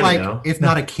not a cameo. It's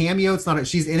not a cameo. It's not.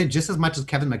 She's in it just as much as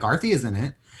Kevin McCarthy is in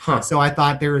it. So I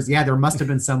thought there must have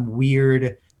been some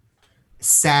weird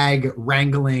SAG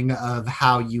wrangling of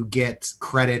how you get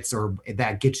credits or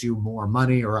that gets you more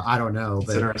money, or I don't know.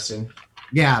 That's interesting.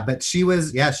 Yeah, but she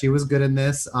was good in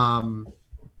this.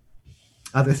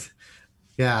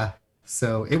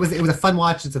 So it was a fun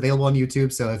watch. It's available on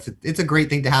YouTube. So it's a great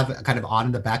thing to have kind of on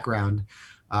in the background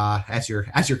as you're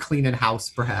cleaning house,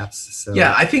 perhaps. So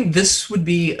yeah, I think this would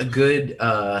be a good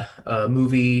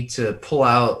movie to pull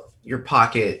out your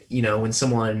pocket, when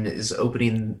someone is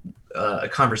opening a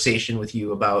conversation with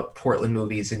you about Portland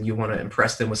movies and you want to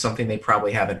impress them with something they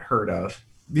probably haven't heard of.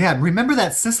 Yeah, remember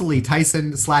that Cicely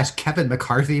Tyson / Kevin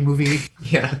McCarthy movie?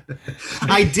 Yeah.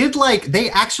 They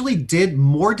actually did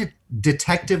more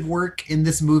detective work in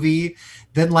this movie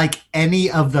than like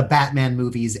any of the Batman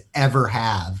movies ever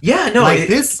have. Yeah, no.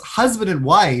 This husband and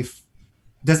wife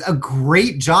does a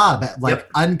great job at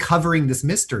uncovering this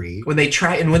mystery. At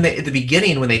the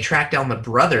beginning, when they track down the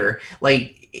brother,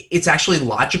 it's actually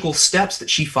logical steps that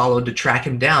she followed to track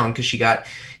him down, because she got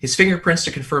his fingerprints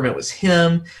to confirm it was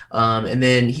him, and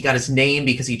then he got his name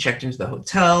because he checked into the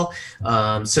hotel.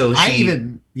 I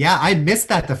missed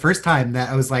that the first time. That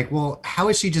I was like, well, how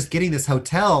is she just getting this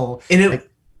hotel? And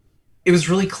it was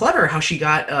really clever how she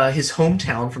got his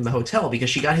hometown from the hotel, because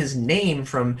she got his name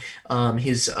from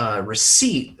his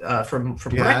receipt from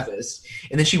breakfast.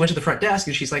 And then she went to the front desk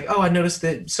and she's like, oh, I noticed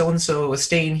that so-and-so was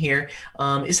staying here.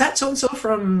 Is that so-and-so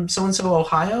from so-and-so,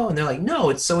 Ohio? And they're like, no,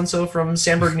 it's so-and-so from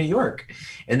Sandburg, New York.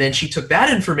 And then she took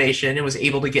that information and was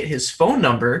able to get his phone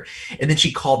number. And then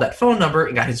she called that phone number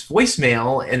and got his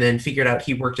voicemail, and then figured out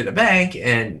he worked at a bank.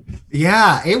 And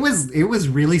yeah, it was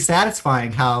really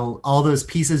satisfying how all those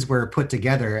pieces were put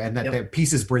together, and that the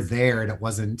pieces were there, and it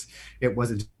wasn't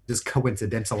just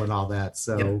coincidental and all that.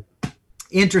 So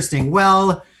interesting.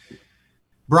 Well,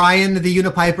 Brian, the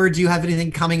Unipiper, do you have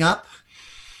anything coming up?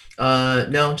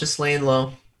 No, just laying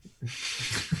low.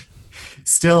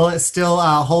 Still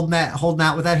holding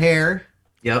out with that hair.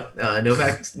 Yep. No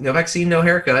vaccine, no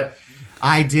haircut.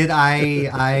 I did.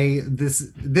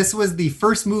 This was the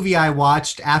first movie I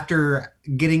watched after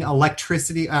getting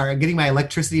my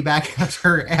electricity back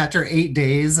after 8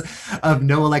 days of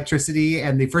no electricity,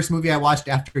 and the first movie I watched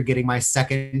after getting my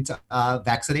second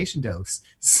vaccination dose.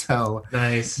 So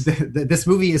nice. This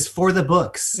movie is for the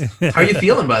books. How are you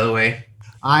feeling, by the way?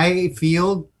 I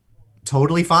feel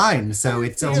totally fine. So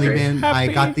it's only been happy.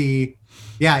 I got the.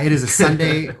 Yeah, it is a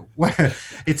Sunday.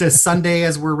 It's a Sunday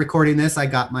as we're recording this. I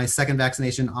got my second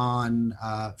vaccination on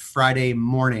Friday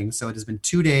morning. So it has been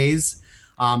 2 days.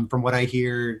 From what I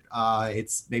hear,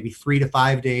 it's maybe 3 to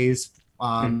 5 days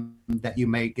that you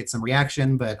may get some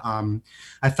reaction. But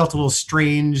I felt a little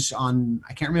strange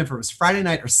I can't remember if it was Friday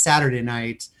night or Saturday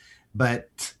night.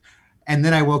 And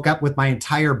then I woke up with my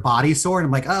entire body sore. And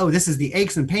I'm like, oh, this is the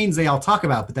aches and pains they all talk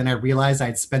about. But then I realized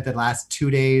I'd spent the last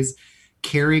 2 days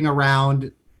carrying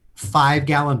around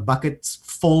 5-gallon buckets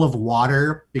full of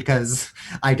water because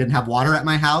I didn't have water at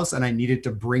my house and I needed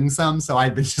to bring some. So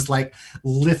I'd been just like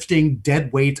lifting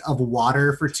dead weight of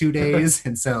water for 2 days.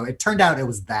 And so it turned out it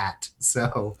was that.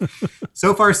 So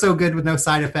far so good with no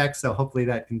side effects. So hopefully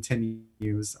that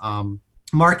continues.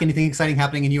 Mark, anything exciting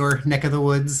happening in your neck of the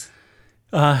woods?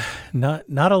 Not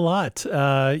a lot.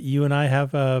 You and I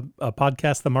have a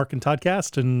podcast, the Mark and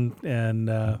Toddcast,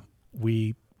 and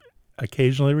we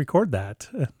occasionally record that.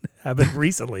 Haven't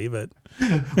recently, but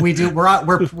we do. We're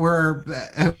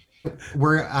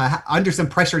under some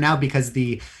pressure now because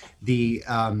the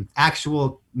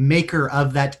actual maker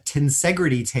of that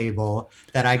tensegrity table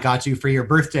that I got you for your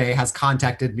birthday has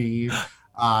contacted me.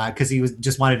 Because he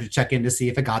just wanted to check in to see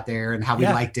if it got there and how we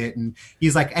liked it. And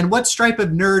he's like, and what stripe of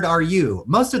nerd are you?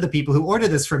 Most of the people who order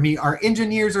this from me are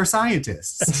engineers or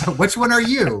scientists. So which one are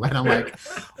you? And I'm like,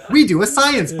 we do a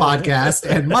science podcast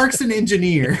and Mark's an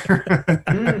engineer.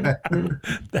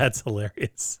 That's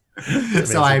hilarious.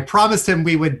 So I promised him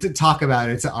we would talk about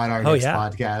it on our next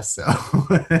podcast. So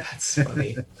that's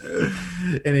funny.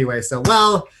 Anyway,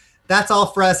 that's all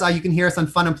for us. You can hear us on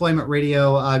Fun Employment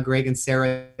Radio. Greg and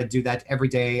Sarah do that every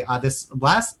day. This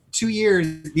last 2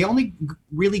 years, the only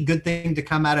really good thing to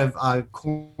come out of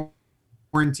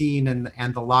quarantine and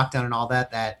the lockdown and all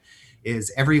that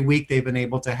is every week they've been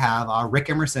able to have Rick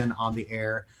Emerson on the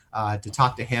air to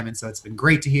talk to him. And so it's been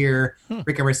great to hear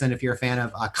Rick Emerson. If you're a fan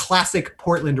of classic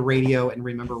Portland radio, and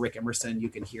remember Rick Emerson, you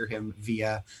can hear him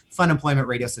via Fun Employment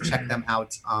Radio. So check them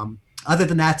out. Other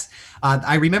than that,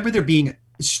 I remember there being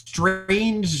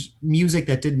strange music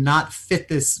that did not fit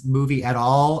this movie at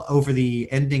all over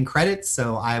the ending credits.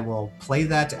 So I will play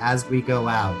that as we go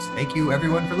out. Thank you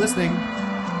everyone for listening.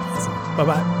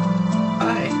 Bye-bye.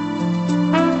 Bye.